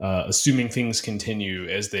assuming things continue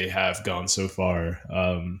as they have gone so far,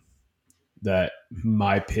 that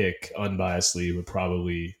my pick unbiasedly would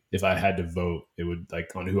probably, if I had to vote, it would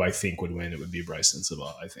on who I think would win, it would be Bryce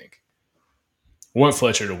Sensabaugh. I think. I want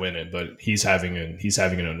Fletcher to win it, but he's having an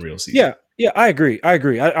unreal season. Yeah, I agree.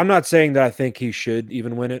 I'm not saying that I think he should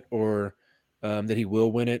even win it or that he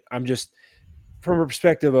will win it. I'm just from a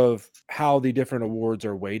perspective of how the different awards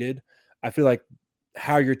are weighted. I feel like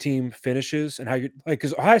how your team finishes and how you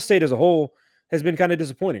because Ohio State as a whole has been kind of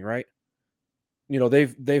disappointing, right?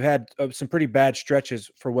 They've had some pretty bad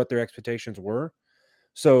stretches for what their expectations were.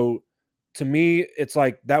 So to me, it's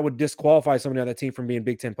like that would disqualify somebody on that team from being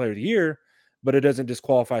Big Ten Player of the Year, but it doesn't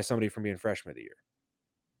disqualify somebody from being Freshman of the Year.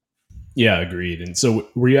 Yeah, agreed. And so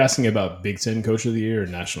were you asking about Big Ten Coach of the Year or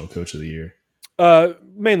National Coach of the Year?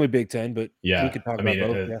 Mainly Big Ten, but yeah, we could talk about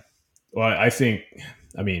both. Well, I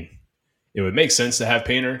mean, it would make sense to have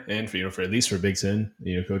Painter and for at least for Big Ten,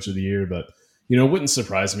 Coach of the Year, but it wouldn't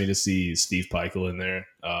surprise me to see Steve Peichel in there.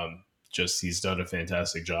 He's done a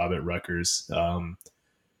fantastic job at Rutgers. Or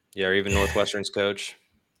even Northwestern's coach.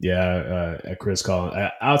 Yeah, Chris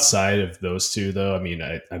Collins. Outside of those two, though,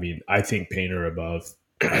 I think Painter above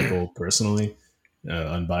Peichel personally,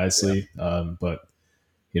 unbiasedly. Yeah. But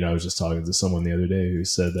I was just talking to someone the other day who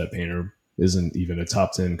said that Painter isn't even a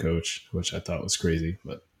top 10 coach, which I thought was crazy,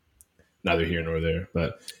 but neither here nor there.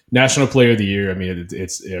 But National Player of the Year, or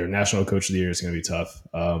National Coach of the Year is going to be tough.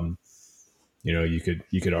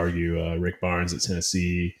 You could argue Rick Barnes at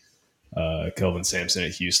Tennessee, Kelvin Sampson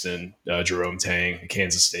at Houston, Jerome Tang at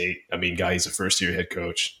Kansas State. He's a first-year head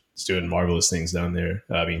coach. He's doing marvelous things down there.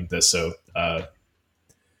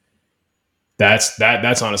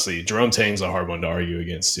 That's honestly, Jerome Tang's a hard one to argue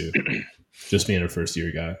against too. Just being a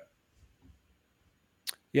first-year guy.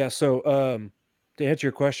 Yeah. So to answer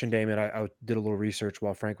your question, Damon, I did a little research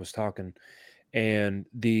while Frank was talking, and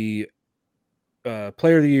the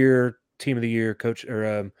Player of the Year, Team of the Year, Coach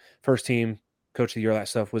or First Team, Coach of the Year, all that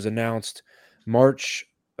stuff was announced March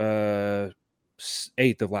 8th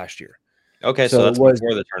of last year. Okay, so that's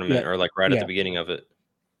before the tournament, or at the beginning of it.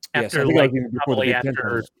 After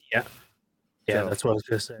Yeah, that's what I was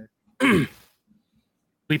going to say.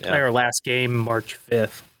 We play our last game March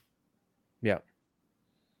 5th. Yeah.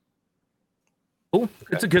 Cool. Okay.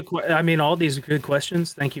 It's a good question. All these are good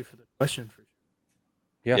questions. Thank you for the question.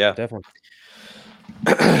 Yeah, definitely.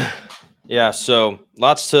 Yeah, so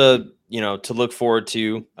lots to look forward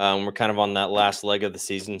to. We're kind of on that last leg of the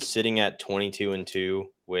season, sitting at 22-2,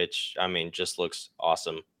 which just looks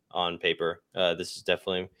awesome on paper. This is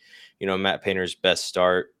definitely, Matt Painter's best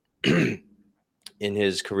start in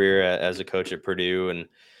his career as a coach at Purdue, and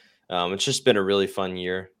it's just been a really fun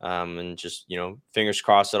year. And just fingers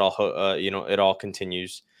crossed it all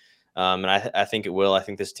continues. And I think it will. I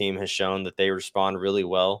think this team has shown that they respond really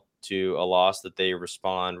well to a loss, that they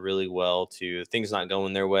respond really well to things not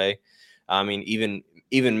going their way. Even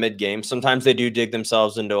mid-game, sometimes they do dig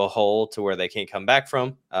themselves into a hole to where they can't come back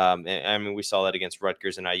from. We saw that against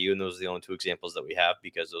Rutgers and IU, and those are the only two examples that we have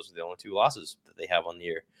because those are the only two losses that they have on the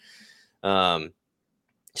year.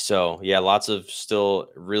 So yeah, lots of still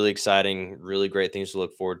really exciting, really great things to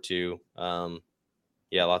look forward to.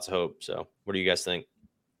 Lots of hope. So what do you guys think?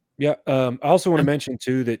 Yeah. I also want to mention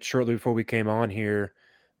too, that shortly before we came on here,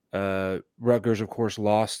 Rutgers of course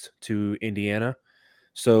lost to Indiana.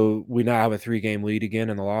 So we now have a 3-game lead again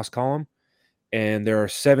in the loss column, and there are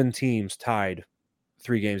 7 teams tied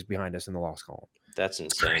 3 games behind us in the loss column. That's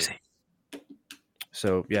insane. Crazy.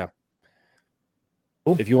 So yeah.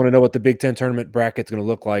 Cool. If you want to know what the Big Ten tournament bracket's going to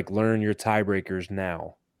look like, learn your tiebreakers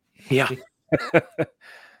now. Yeah.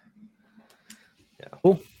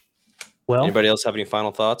 Cool. Well, anybody else have any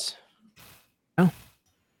final thoughts? No.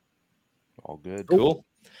 All good. Cool.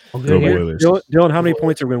 All good. Dylan, how many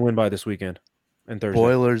points are we going to win by this weekend and Thursday?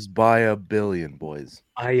 Boilers by 1 billion, boys.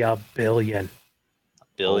 By 1 billion.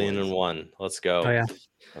 1,000,000,001. Let's go. Oh yeah.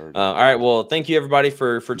 All right. Well, thank you everybody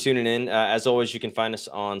for tuning in. As always, you can find us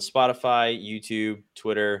on Spotify, YouTube,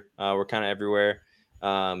 Twitter. We're kind of everywhere.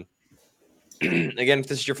 Again, if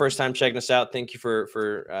this is your first time checking us out, thank you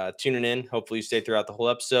for tuning in. Hopefully you stay throughout the whole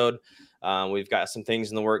episode. We've got some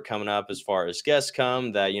things in the work coming up as far as guests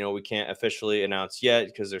come that, we can't officially announce yet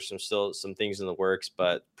because there's still some things in the works,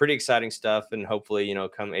 but pretty exciting stuff. And hopefully,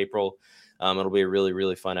 come April, it'll be a really,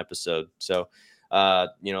 really fun episode. So,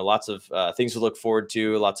 lots of things to look forward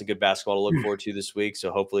to, lots of good basketball to look forward to this week.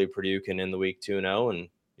 So hopefully Purdue can end the week 2-0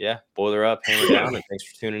 and boiler up, hammer down, and thanks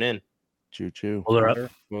for tuning in. Choo choo. Boiler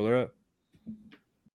up. Boiler up.